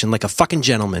midsection like a fucking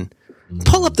gentleman.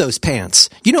 Pull up those pants.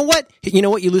 You know what?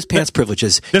 You lose pants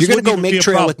privileges. You're going to go make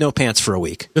trail with no pants for a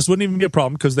week. This wouldn't even be a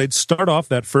problem, because they'd start off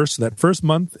that first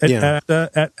month at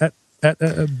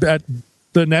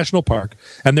the national park,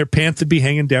 and their pants would be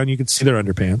hanging down. You could see their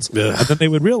underpants. Ugh. And then they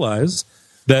would realize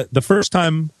that the first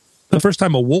time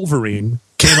a Wolverine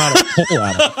came out of a hole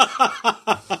at it,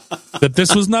 that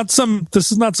this is not some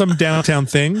downtown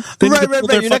thing. Right.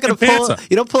 You're not going to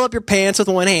you don't pull up your pants with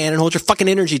one hand and hold your fucking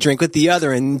energy drink with the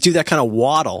other and do that kind of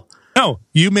waddle. No,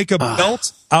 you make a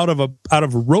belt out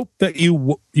of rope that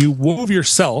you wove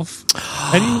yourself,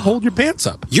 and you hold your pants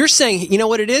up. You're saying, you know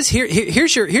what it is?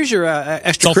 Here's your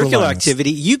extracurricular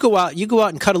activity. You go out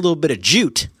and cut a little bit of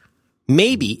jute,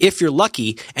 maybe if you're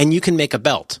lucky, and you can make a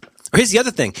belt. Or here's the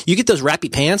other thing. You get those wrappy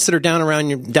pants that are down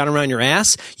around your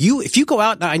ass. If you go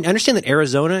out, I understand that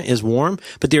Arizona is warm,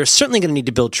 but they're certainly going to need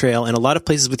to build trail in a lot of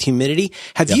places with humidity.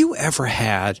 Have you ever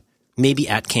had, maybe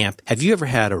at camp, a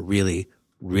really,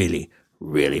 really,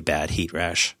 really bad heat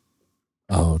rash?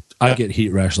 Oh, I get heat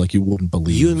rash like you wouldn't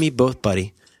believe. You and me both,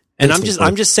 buddy. And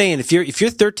I'm just saying, if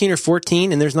you're 13 or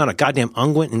 14 and there's not a goddamn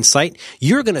unguent in sight,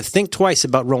 you're going to think twice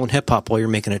about rolling hip hop while you're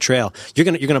making a trail. You're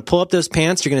going to pull up those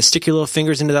pants. You're going to stick your little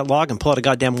fingers into that log and pull out a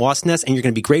goddamn wasp nest. And you're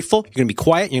going to be grateful. You're going to be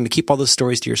quiet. You're going to keep all those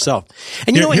stories to yourself.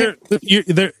 And you know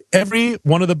what? Every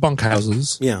one of the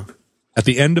bunkhouses. Yeah. At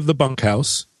the end of the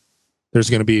bunkhouse, there's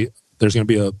going to be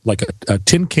a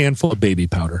tin can full of baby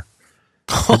powder.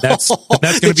 And that's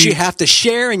going to be, you have to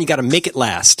share, and you got to make it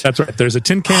last. That's right. There's a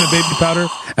tin can of baby powder,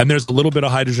 and there's a little bit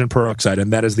of hydrogen peroxide,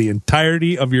 and that is the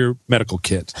entirety of your medical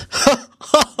kit.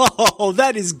 Oh,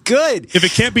 that is good. If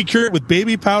it can't be cured with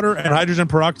baby powder and hydrogen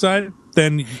peroxide,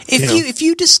 then if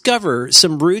you discover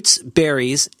some roots,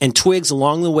 berries, and twigs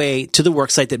along the way to the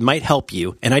worksite that might help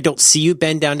you, and I don't see you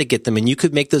bend down to get them, and you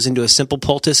could make those into a simple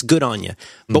poultice, good on you.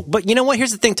 But you know what?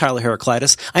 Here's the thing, Tyler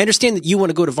Heraclitus. I understand that you want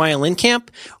to go to violin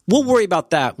camp. We'll worry about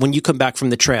that when you come back from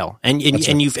the trail and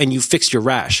you've fixed your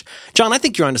rash. John, I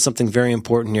think you're onto something very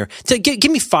important here.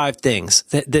 Give me 5 things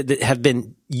that have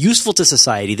been useful to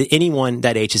society that anyone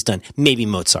that age has done. Maybe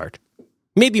Mozart,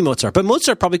 but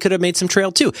Mozart probably could have made some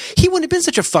trail too. He wouldn't have been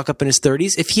such a fuck up in his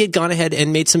 30s if he had gone ahead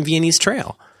and made some Viennese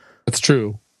trail. That's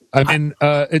true. I mean,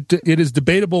 it is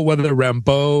debatable whether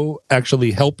Rimbaud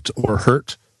actually helped or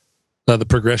hurt the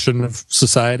progression of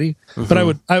society. Mm-hmm. But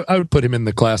I would put him in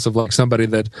the class of like somebody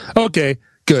that, okay,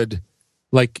 good.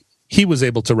 Like he was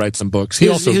able to write some books. He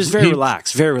was very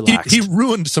relaxed. He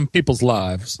ruined some people's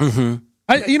lives.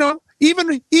 Mm-hmm.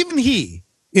 Even he,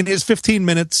 in his 15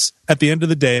 minutes at the end of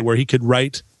the day where he could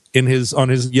write on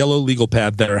his yellow legal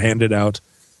pad that are handed out,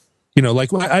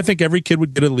 like I think every kid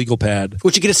would get a legal pad.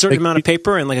 Would you get a certain amount of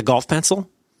paper and like a golf pencil?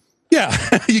 Yeah,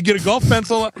 you get a golf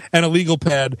pencil and a legal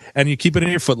pad, and you keep it in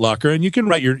your footlocker, and you can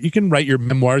write your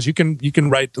memoirs. You can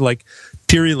write like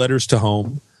teary letters to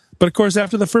home. But of course,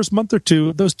 after the first month or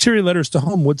two, those teary letters to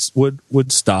home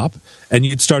would stop, and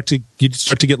you'd start to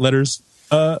get letters.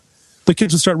 The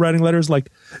kids would start writing letters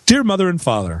like, "Dear Mother and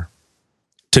Father,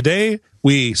 today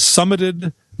we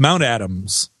summited Mount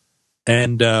Adams,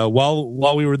 and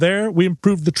while we were there, we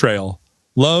improved the trail.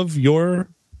 Love, your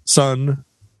son,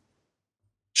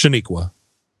 Shaniqua."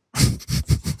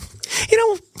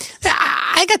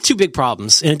 I got 2 big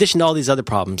problems in addition to all these other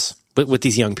problems with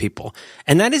these young people,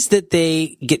 and that is that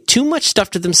they get too much stuff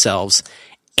to themselves.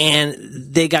 And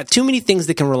they got too many things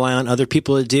they can rely on other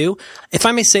people to do. If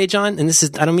I may say, John, and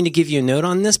I don't mean to give you a note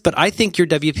on this, but I think your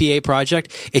WPA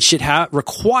project, it should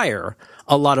require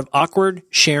a lot of awkward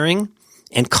sharing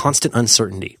and constant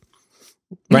uncertainty.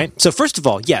 Right? So first of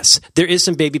all, yes, there is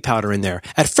some baby powder in there.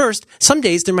 At first, some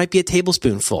days there might be a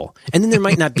tablespoonful, and then there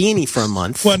might not be any for a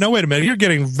month. Well, no, wait a minute. You're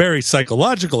getting very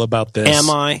psychological about this. Am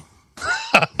I?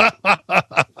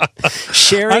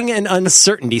 Sharing and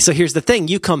uncertainty. So here's the thing.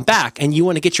 You come back and you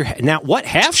want to get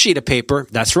half sheet of paper?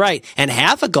 That's right. And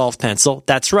half a golf pencil?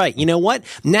 That's right. You know what?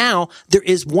 Now there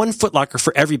is one footlocker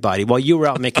for everybody. While you were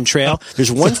out making trail,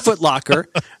 there's one footlocker,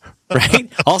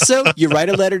 right? Also, you write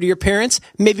a letter to your parents.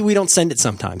 Maybe we don't send it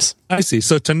sometimes. I see.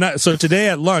 So today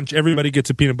at lunch, everybody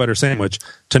gets a peanut butter sandwich.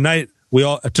 Tonight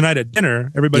at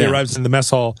dinner, everybody arrives in the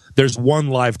mess hall. There's one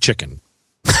live chicken.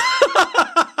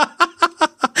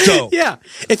 So. Yeah,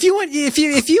 if you want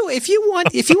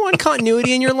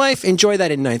continuity in your life, enjoy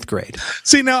that in 9th grade.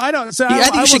 See, now I don't. So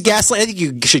I think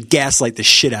you should gaslight the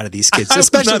shit out of these kids,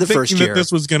 especially the first year. That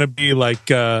this was going to be like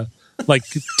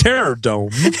Terror Dome.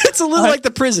 It's a little like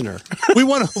The Prisoner. we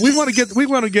want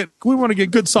to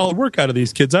get good solid work out of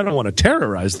these kids. I don't want to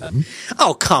terrorize them.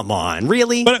 Oh, come on,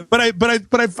 really? But I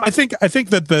think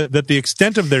that the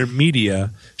extent of their media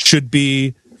should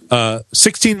be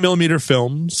 16 millimeter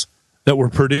films that were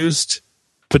produced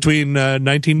between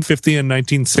 1950 and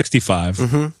 1965.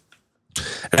 Mm-hmm.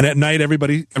 And at night,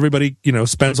 everybody,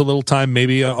 spends a little time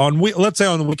maybe let's say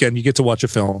on the weekend, you get to watch a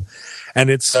film, and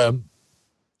it's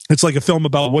like a film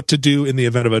about what to do in the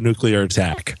event of a nuclear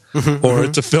attack, or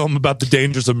it's a film about the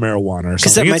dangers of marijuana or something.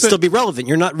 Because that might still be relevant.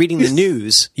 You're not reading the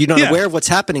news. You're not aware of what's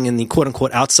happening in the quote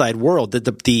unquote outside world,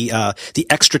 the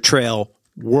extra trail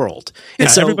world. And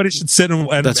so everybody should sit and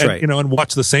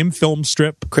watch the same film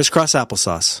strip. Crisscross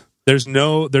applesauce. There's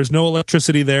no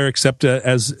electricity there except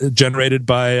as generated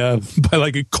by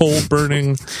like a coal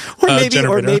burning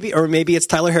generator. or maybe it's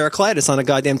Tyler Heraclitus on a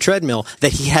goddamn treadmill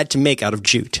that he had to make out of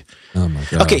jute. Oh my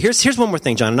God. Okay, here's one more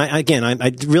thing, John. And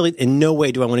I really in no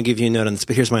way do I want to give you a note on this,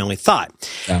 but here's my only thought.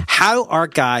 Yeah. How are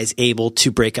guys able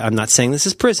to break? I'm not saying this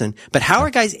is prison, but how are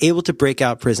guys able to break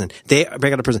out of prison? They are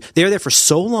there for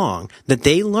so long that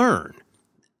they learn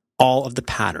all of the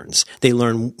patterns. They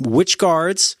learn which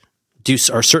guards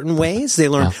are certain ways. They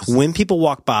learn when people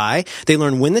walk by. They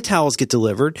learn when the towels get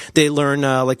delivered. They learn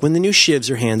like when the new shivs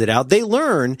are handed out. They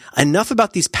learn enough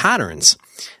about these patterns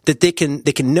that they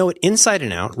can know it inside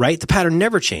and out, right? The pattern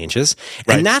never changes,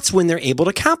 and that's when they're able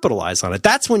to capitalize on it.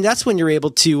 That's when you're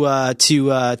able to what do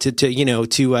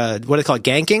they call it,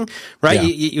 ganking, right?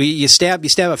 Yeah. You stab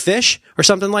a fish or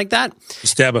something like that.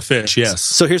 Stab a fish, yes.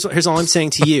 So here's all I'm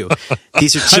saying to you.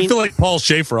 These are I feel like Paul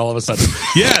Schaefer all of a sudden.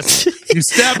 Yes, you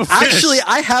stab a fish. Actually,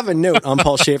 I have a note on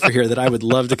Paul Schaefer here that I would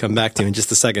love to come back to in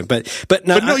just a second. But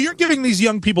no, you're giving these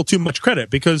young people too much credit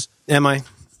because. Am I?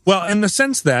 Well, in the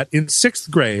sense that in 6th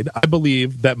grade, I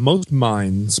believe that most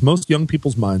young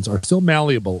people's minds are still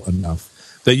malleable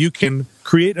enough that you can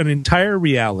create an entire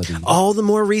reality. All the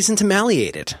more reason to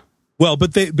malleate it. Well,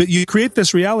 but you create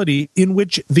this reality in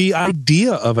which the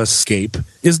idea of escape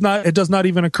does not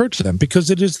even occur to them because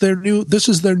this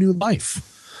is their new life.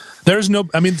 There's no,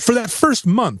 I mean, for that first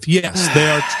month, yes,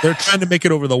 they're trying to make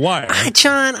it over the wire.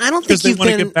 John, I don't think you've been. Because they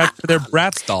want to get back to their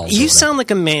Bratz dolls. You sound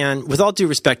like a man, with all due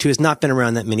respect, who has not been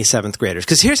around that many 7th graders.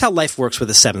 Because here's how life works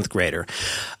with a 7th grader.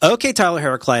 Okay, Tyler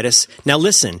Heraclitus, now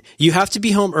listen, you have to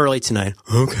be home early tonight.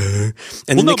 Okay.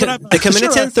 And then they come in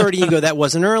at 10:30, you go, that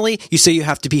wasn't early. You say you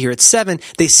have to be here at 7.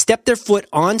 They step their foot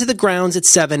onto the grounds at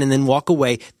 7 and then walk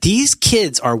away. These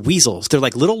kids are weasels. They're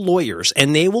like little lawyers,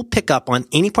 and they will pick up on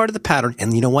any part of the pattern.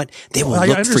 And you know what? They will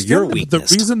look for your weakness.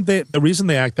 The reason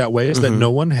they act that way is that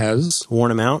no one has worn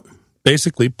them out.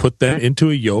 Basically, put them into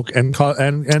a yoke and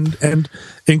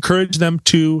encourage them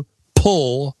to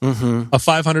pull a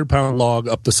 500-pound log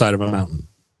up the side of a mountain.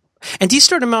 And do you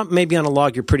start them out maybe on a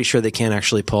log you're pretty sure they can't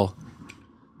actually pull?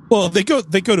 Well, they go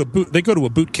to a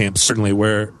boot camp certainly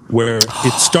where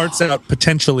it starts out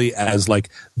potentially as like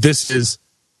these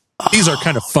are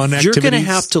kind of fun activities. You're going to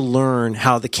have to learn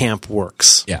how the camp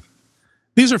works. Yeah.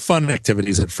 These are fun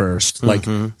activities at first. Like,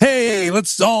 hey,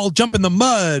 let's all jump in the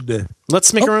mud.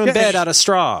 Let's make our own bed out of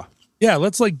straw. Yeah,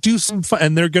 let's like do some fun.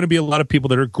 And there are going to be a lot of people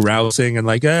that are grousing and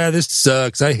like, this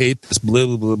sucks. I hate this, blah,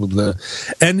 blah, blah, blah.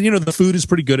 And, the food is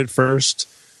pretty good at first.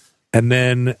 And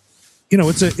then,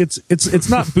 it's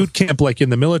not boot camp like in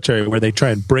the military where they try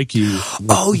and break you.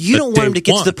 You don't want them to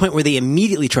get to the point where they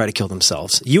immediately try to kill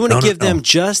themselves. You want to give them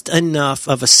just enough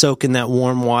of a soak in that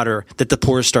warm water that the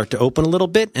pores start to open a little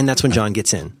bit, and that's when John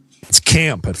gets in. It's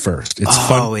camp at first. It's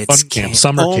fun camp,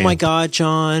 summer camp. Oh my God,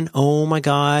 John. Oh my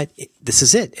God. This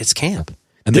is it. It's camp.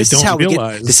 And this is how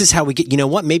realize. This is how we get, you know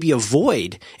what? Maybe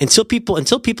avoid until people in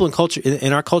culture,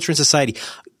 in our culture and society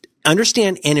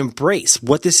understand and embrace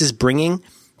what this is bringing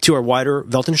to our wider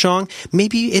Weltanschauung.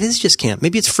 Maybe it is just camp.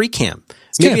 Maybe it's free camp.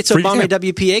 Maybe it's Obama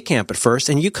WPA camp at first,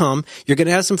 and you come, you're going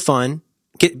to have some fun,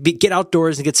 get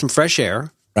outdoors and get some fresh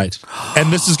air. Right.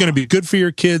 And this is going to be good for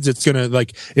your kids. It's going to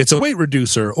it's a weight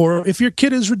reducer. Or if your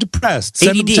kid is depressed,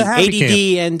 send them to Happy Camp.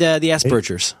 And the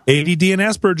Asperger's. ADD and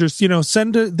Asperger's,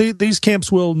 send these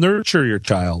camps will nurture your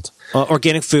child.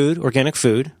 Organic food.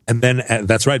 And then,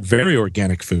 that's right, very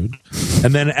organic food.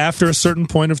 And then after a certain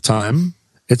point of time,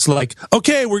 it's like,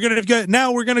 okay, we're going to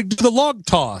do the log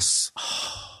toss.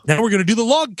 Now we're going to do the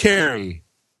log carry.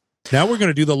 Now we're going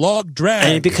to do the log drag.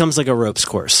 And it becomes like a ropes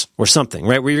course or something,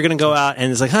 right? Where you're going to go out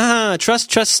and it's like,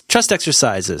 trust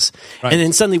exercises. Right. And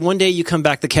then suddenly one day you come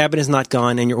back, the cabin is not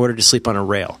gone, and you're ordered to sleep on a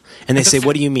rail. And they say,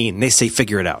 what do you mean? And they say,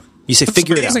 figure it out. You say,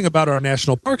 figure it out. What's amazing about our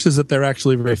national parks is that they're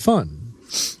actually very fun.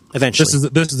 Eventually.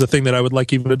 This is the thing that I would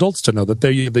like even adults to know,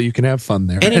 that you can have fun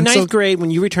there. And in ninth grade, when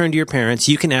you return to your parents,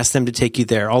 you can ask them to take you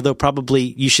there. Although probably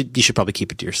you should probably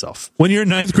keep it to yourself. When you're in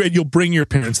ninth grade, you'll bring your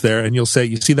parents there and you'll say,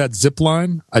 you see that zip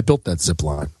line? I built that zip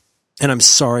line. And I'm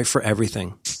sorry for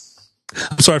everything.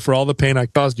 I'm sorry for all the pain I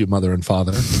caused you, mother and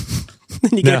father.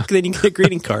 Then you get a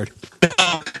greeting card.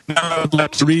 Now I would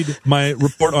like to read my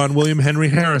report on William Henry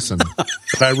Harrison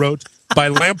that I wrote by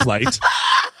lamplight.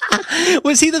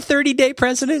 Was he the 30-day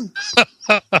president?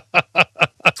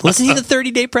 Wasn't he the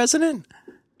 30-day president?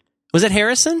 Was it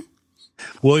Harrison?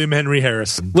 William Henry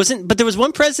Harrison. But there was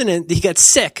one president, he got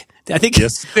sick. I think,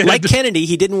 yes. Like Kennedy,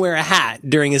 he didn't wear a hat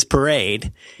during his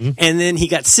parade, and then he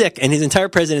got sick, and his entire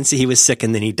presidency he was sick,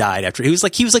 and then he died after. He was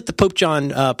like the Pope John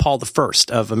Paul I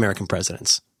of American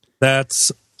presidents.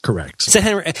 That's correct. So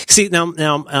Henry, see now,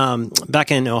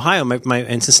 back in Ohio,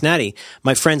 in Cincinnati,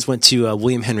 my friends went to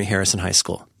William Henry Harrison High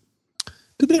School.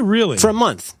 Did they really? For a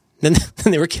month, then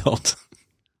they were killed.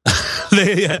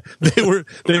 They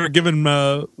were given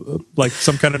like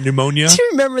some kind of pneumonia. Do you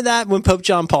remember that when Pope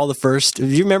John Paul I? Do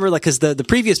you remember because the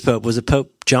previous pope was a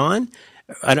Pope John?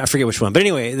 I forget which one, but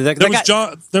anyway,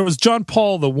 there was John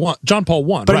Paul I.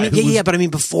 But right, but I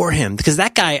mean before him, because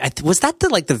that guy was that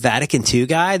the Vatican II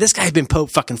guy. This guy had been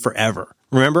pope fucking forever.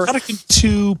 Remember? Vatican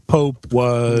II Pope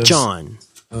was John,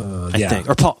 I think.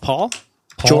 Or Paul?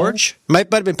 George?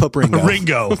 Might have been Pope Ringo.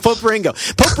 Ringo. Pope Ringo.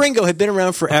 Pope Ringo had been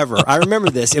around forever. I remember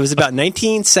this. It was about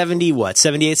 1970,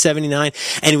 78, 79.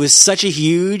 And it was such a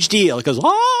huge deal. It goes,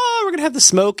 we're going to have the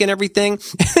smoke and everything.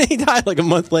 And he died like a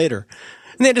month later.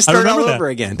 And they had to start all over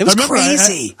again. It was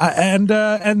crazy. And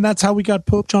that's how we got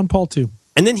Pope John Paul II.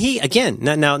 And then he, again,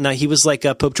 now he was like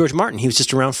Pope George Martin. He was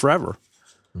just around forever.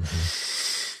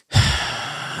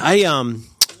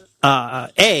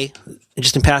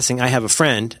 Just in passing, I have a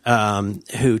friend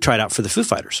who tried out for Foo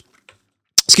Fighters.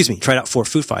 Tried out for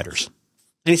Foo Fighters,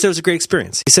 and he said it was a great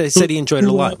experience. He said he enjoyed it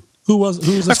a lot. Who was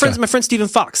this my friend Stephen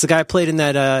Fox, the guy I played in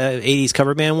that '80s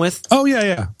cover band with. Oh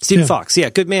yeah. Stephen Fox,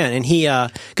 good man, and he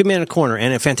good man in a corner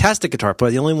and a fantastic guitar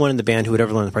player. The only one in the band who would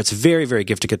ever learn the parts. Very, very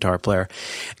gifted guitar player.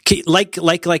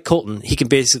 Like Colton, he can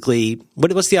basically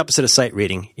what's the opposite of sight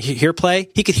reading? Hear play.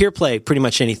 He could hear play pretty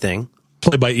much anything.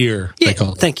 Play by ear. Yeah,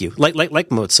 thank you. Like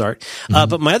Mozart.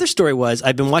 But my other story was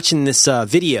I've been watching this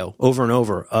video over and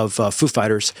over of Foo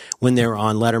Fighters when they were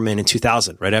on Letterman in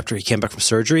 2000, right after he came back from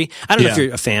surgery. I don't know if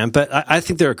you're a fan, but I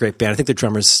think they're a great band. I think their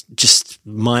drummer's just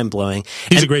mind-blowing.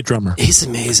 He's a great drummer. He's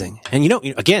amazing. And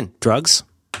again, drugs.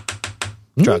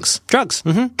 Drugs.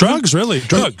 Mm-hmm. Drugs, really?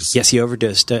 Drugs. Yes, he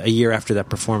overdosed a year after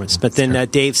that performance. But then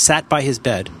Dave sat by his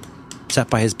bed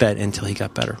until he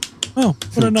got better. Oh,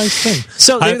 what a nice thing!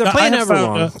 So they're playing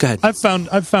Everlong. Go ahead. I've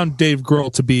found Dave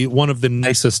Grohl to be one of the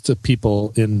nicest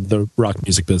people in the rock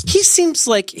music business. He seems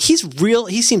like he's real.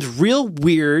 He seems real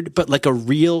weird, but like a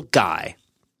real guy.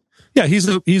 Yeah, he's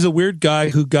a weird guy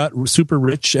who got super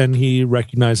rich, and he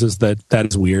recognizes that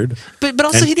is weird. But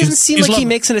also, he doesn't seem like he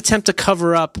makes an attempt to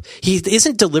cover up. He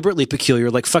isn't deliberately peculiar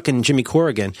like fucking Jimmy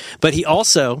Corrigan. But he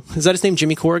also, is that his name,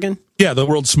 Jimmy Corrigan? Yeah, the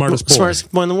world's smartest boy.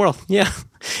 Smartest boy in the world. Yeah,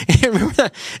 remember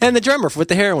that? And the drummer with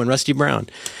the heroin, Rusty Brown.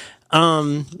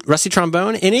 Rusty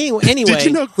Trombone. And anyway, did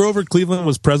you know Grover Cleveland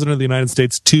was president of the United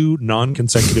States 2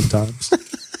 non-consecutive times?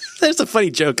 There's a funny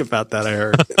joke about that I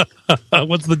heard.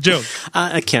 What's the joke?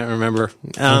 I can't remember.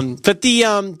 No,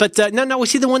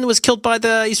 was he the one that was killed by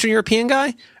the Eastern European guy?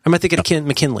 Or am I thinking of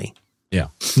McKinley? Yeah.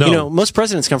 No. Most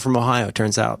presidents come from Ohio, it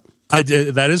turns out.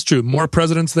 That is true. More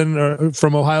presidents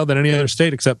from Ohio than any other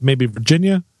state, except maybe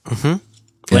Virginia.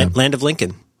 Mm-hmm. Yeah. Land of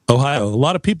Lincoln. Ohio. A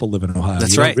lot of people live in Ohio.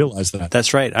 That's you right. Don't realize that.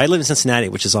 That's right. I live in Cincinnati,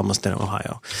 which is almost in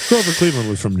Ohio. Grover Cleveland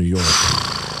was from New York.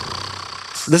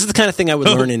 This is the kind of thing I would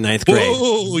learn in ninth grade.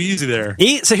 Whoa, easy there.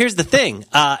 So here's the thing,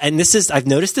 and I've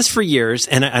noticed this for years,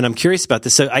 and I'm curious about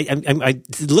this. So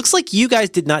it looks like you guys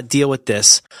did not deal with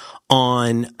this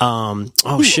on.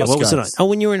 What was it on? Oh,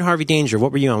 when you were in Harvey Danger,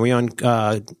 what were you on? Were you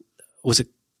on? Was it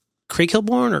Craig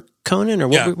Kilborn or Conan or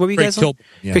what were you guys on?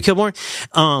 Yeah. Craig Kilborn.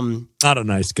 Not a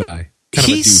nice guy.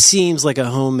 He seems like a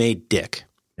homemade dick.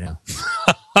 Yeah.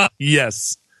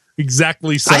 Yes.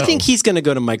 Exactly so. I think he's going to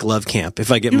go to Mike Love camp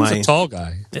if I get he was a tall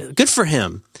guy. Good for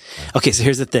him. Okay, so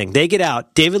here's the thing. They get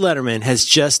out. David Letterman has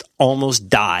just almost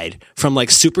died from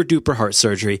like super duper heart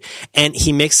surgery, and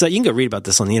he makes you can go read about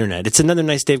this on the internet. It's another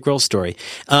nice Dave Grohl story.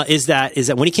 Is that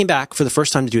when he came back for the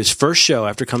first time to do his first show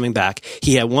after coming back,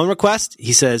 he had one request.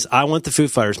 He says, "I want the Foo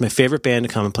Fighters, my favorite band, to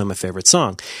come and play my favorite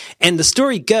song." And the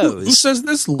story goes, who says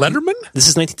this? Letterman? This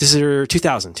is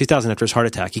 2000 after his heart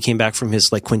attack. He came back from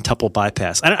his like quintuple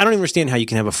bypass. I don't even understand how you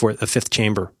can have a fifth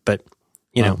chamber, but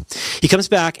he comes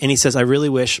back and he says, "I really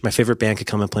wish my favorite band could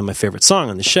come and play my favorite song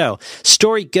on the show."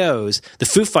 Story goes, the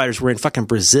Foo Fighters were in fucking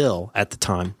Brazil at the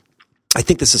time. I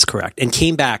think this is correct. And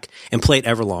came back and played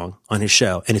Everlong on his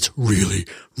show. And it's really,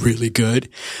 really good.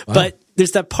 Wow. But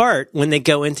there's that part when they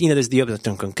go into, there's the open,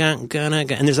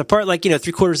 and there's a part like,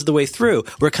 3/4 of the way through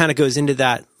where it kind of goes into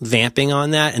that vamping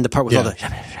on that and the part with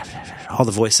all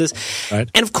the voices. Right.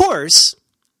 And of course,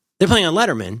 they're playing on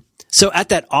Letterman. So at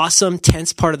that awesome,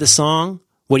 tense part of the song,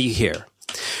 what do you hear?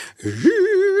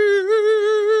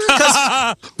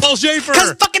 Paul Schaefer!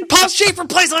 Because fucking Paul Schaefer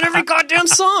plays on every goddamn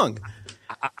song.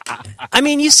 I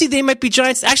mean, you see, They Might Be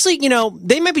Giants. Actually,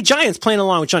 They Might Be Giants playing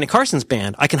along with Johnny Carson's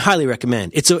band. I can highly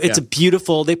recommend. It's a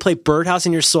beautiful. They play Birdhouse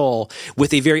in Your Soul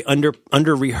with a very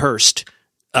under rehearsed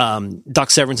Doc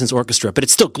Severinsen's orchestra, but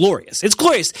it's still glorious. It's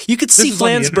glorious. You could see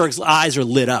Flansburgh's eyes are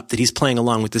lit up that he's playing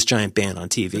along with this giant band on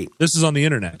TV. This is on the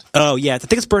internet. Oh yeah, I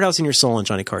think it's Birdhouse in Your Soul and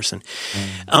Johnny Carson.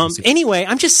 Anyway,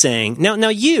 I'm just saying. Now,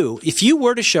 if you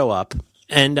were to show up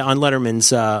and on Letterman's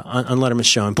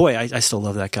show, and boy, I still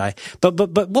love that guy. But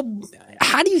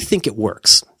how do you think it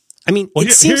works? I mean, Well,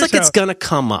 it seems like here's it's going to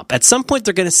come up. At some point,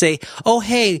 they're going to say, oh,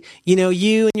 hey, you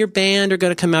and your band are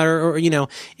going to come out, or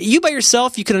you by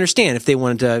yourself, you can understand if they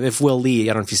wanted to, if Will Lee,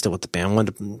 I don't know if he's still with the band,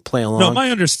 wanted to play along. No,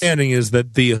 my understanding is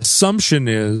that the assumption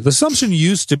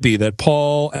used to be that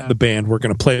Paul and the band were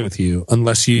going to play with you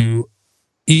unless you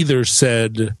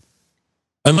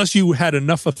unless you had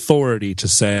enough authority to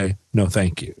say, no,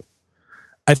 thank you.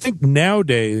 I think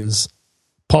nowadays,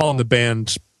 Paul and the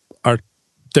band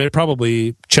they're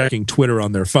probably checking Twitter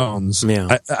on their phones.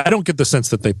 Yeah. I don't get the sense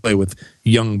that they play with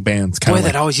young bands. Boy,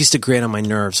 that always used to grate on my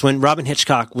nerves. When Robin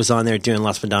Hitchcock was on there doing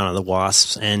Las Madonna and the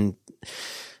Wasps, and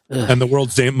the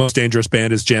world's most dangerous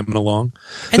band is jamming along.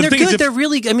 And they're good. They're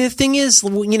really, I mean, the thing is,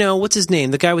 what's his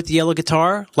name? The guy with the yellow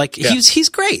guitar? Like, he's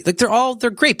great. Like, they're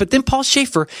great. But then Paul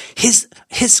Schaefer,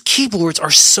 his keyboards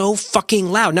are so fucking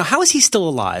loud. Now, how is he still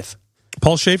alive?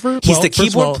 Paul Schaefer? He's the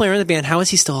keyboard player in the band. How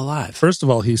is he still alive? First of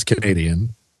all, he's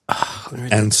Canadian.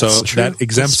 And so that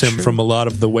exempts him from a lot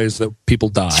of the ways that people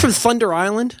die. He's from Thunder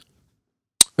Island?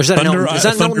 Or is that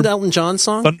an Elton John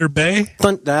song? Thunder Bay?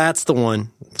 That's the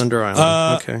one. Thunder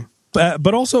Island. Okay.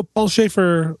 But also, Paul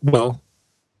Schaefer, well,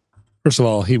 first of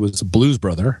all, he was a blues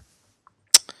brother.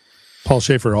 Paul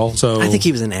Schaefer also... I think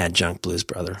he was an adjunct blues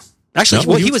brother. Actually,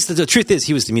 the truth is,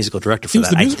 he was the musical director for that, He was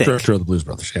the musical director of the Blues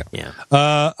Brothers, yeah.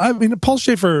 I mean, Paul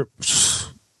Schaefer...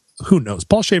 Who knows?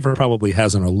 Paul Schaefer probably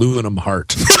has an aluminum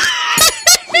heart.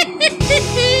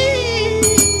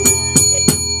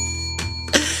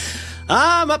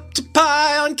 I'm up to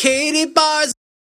pie on Katie Bars.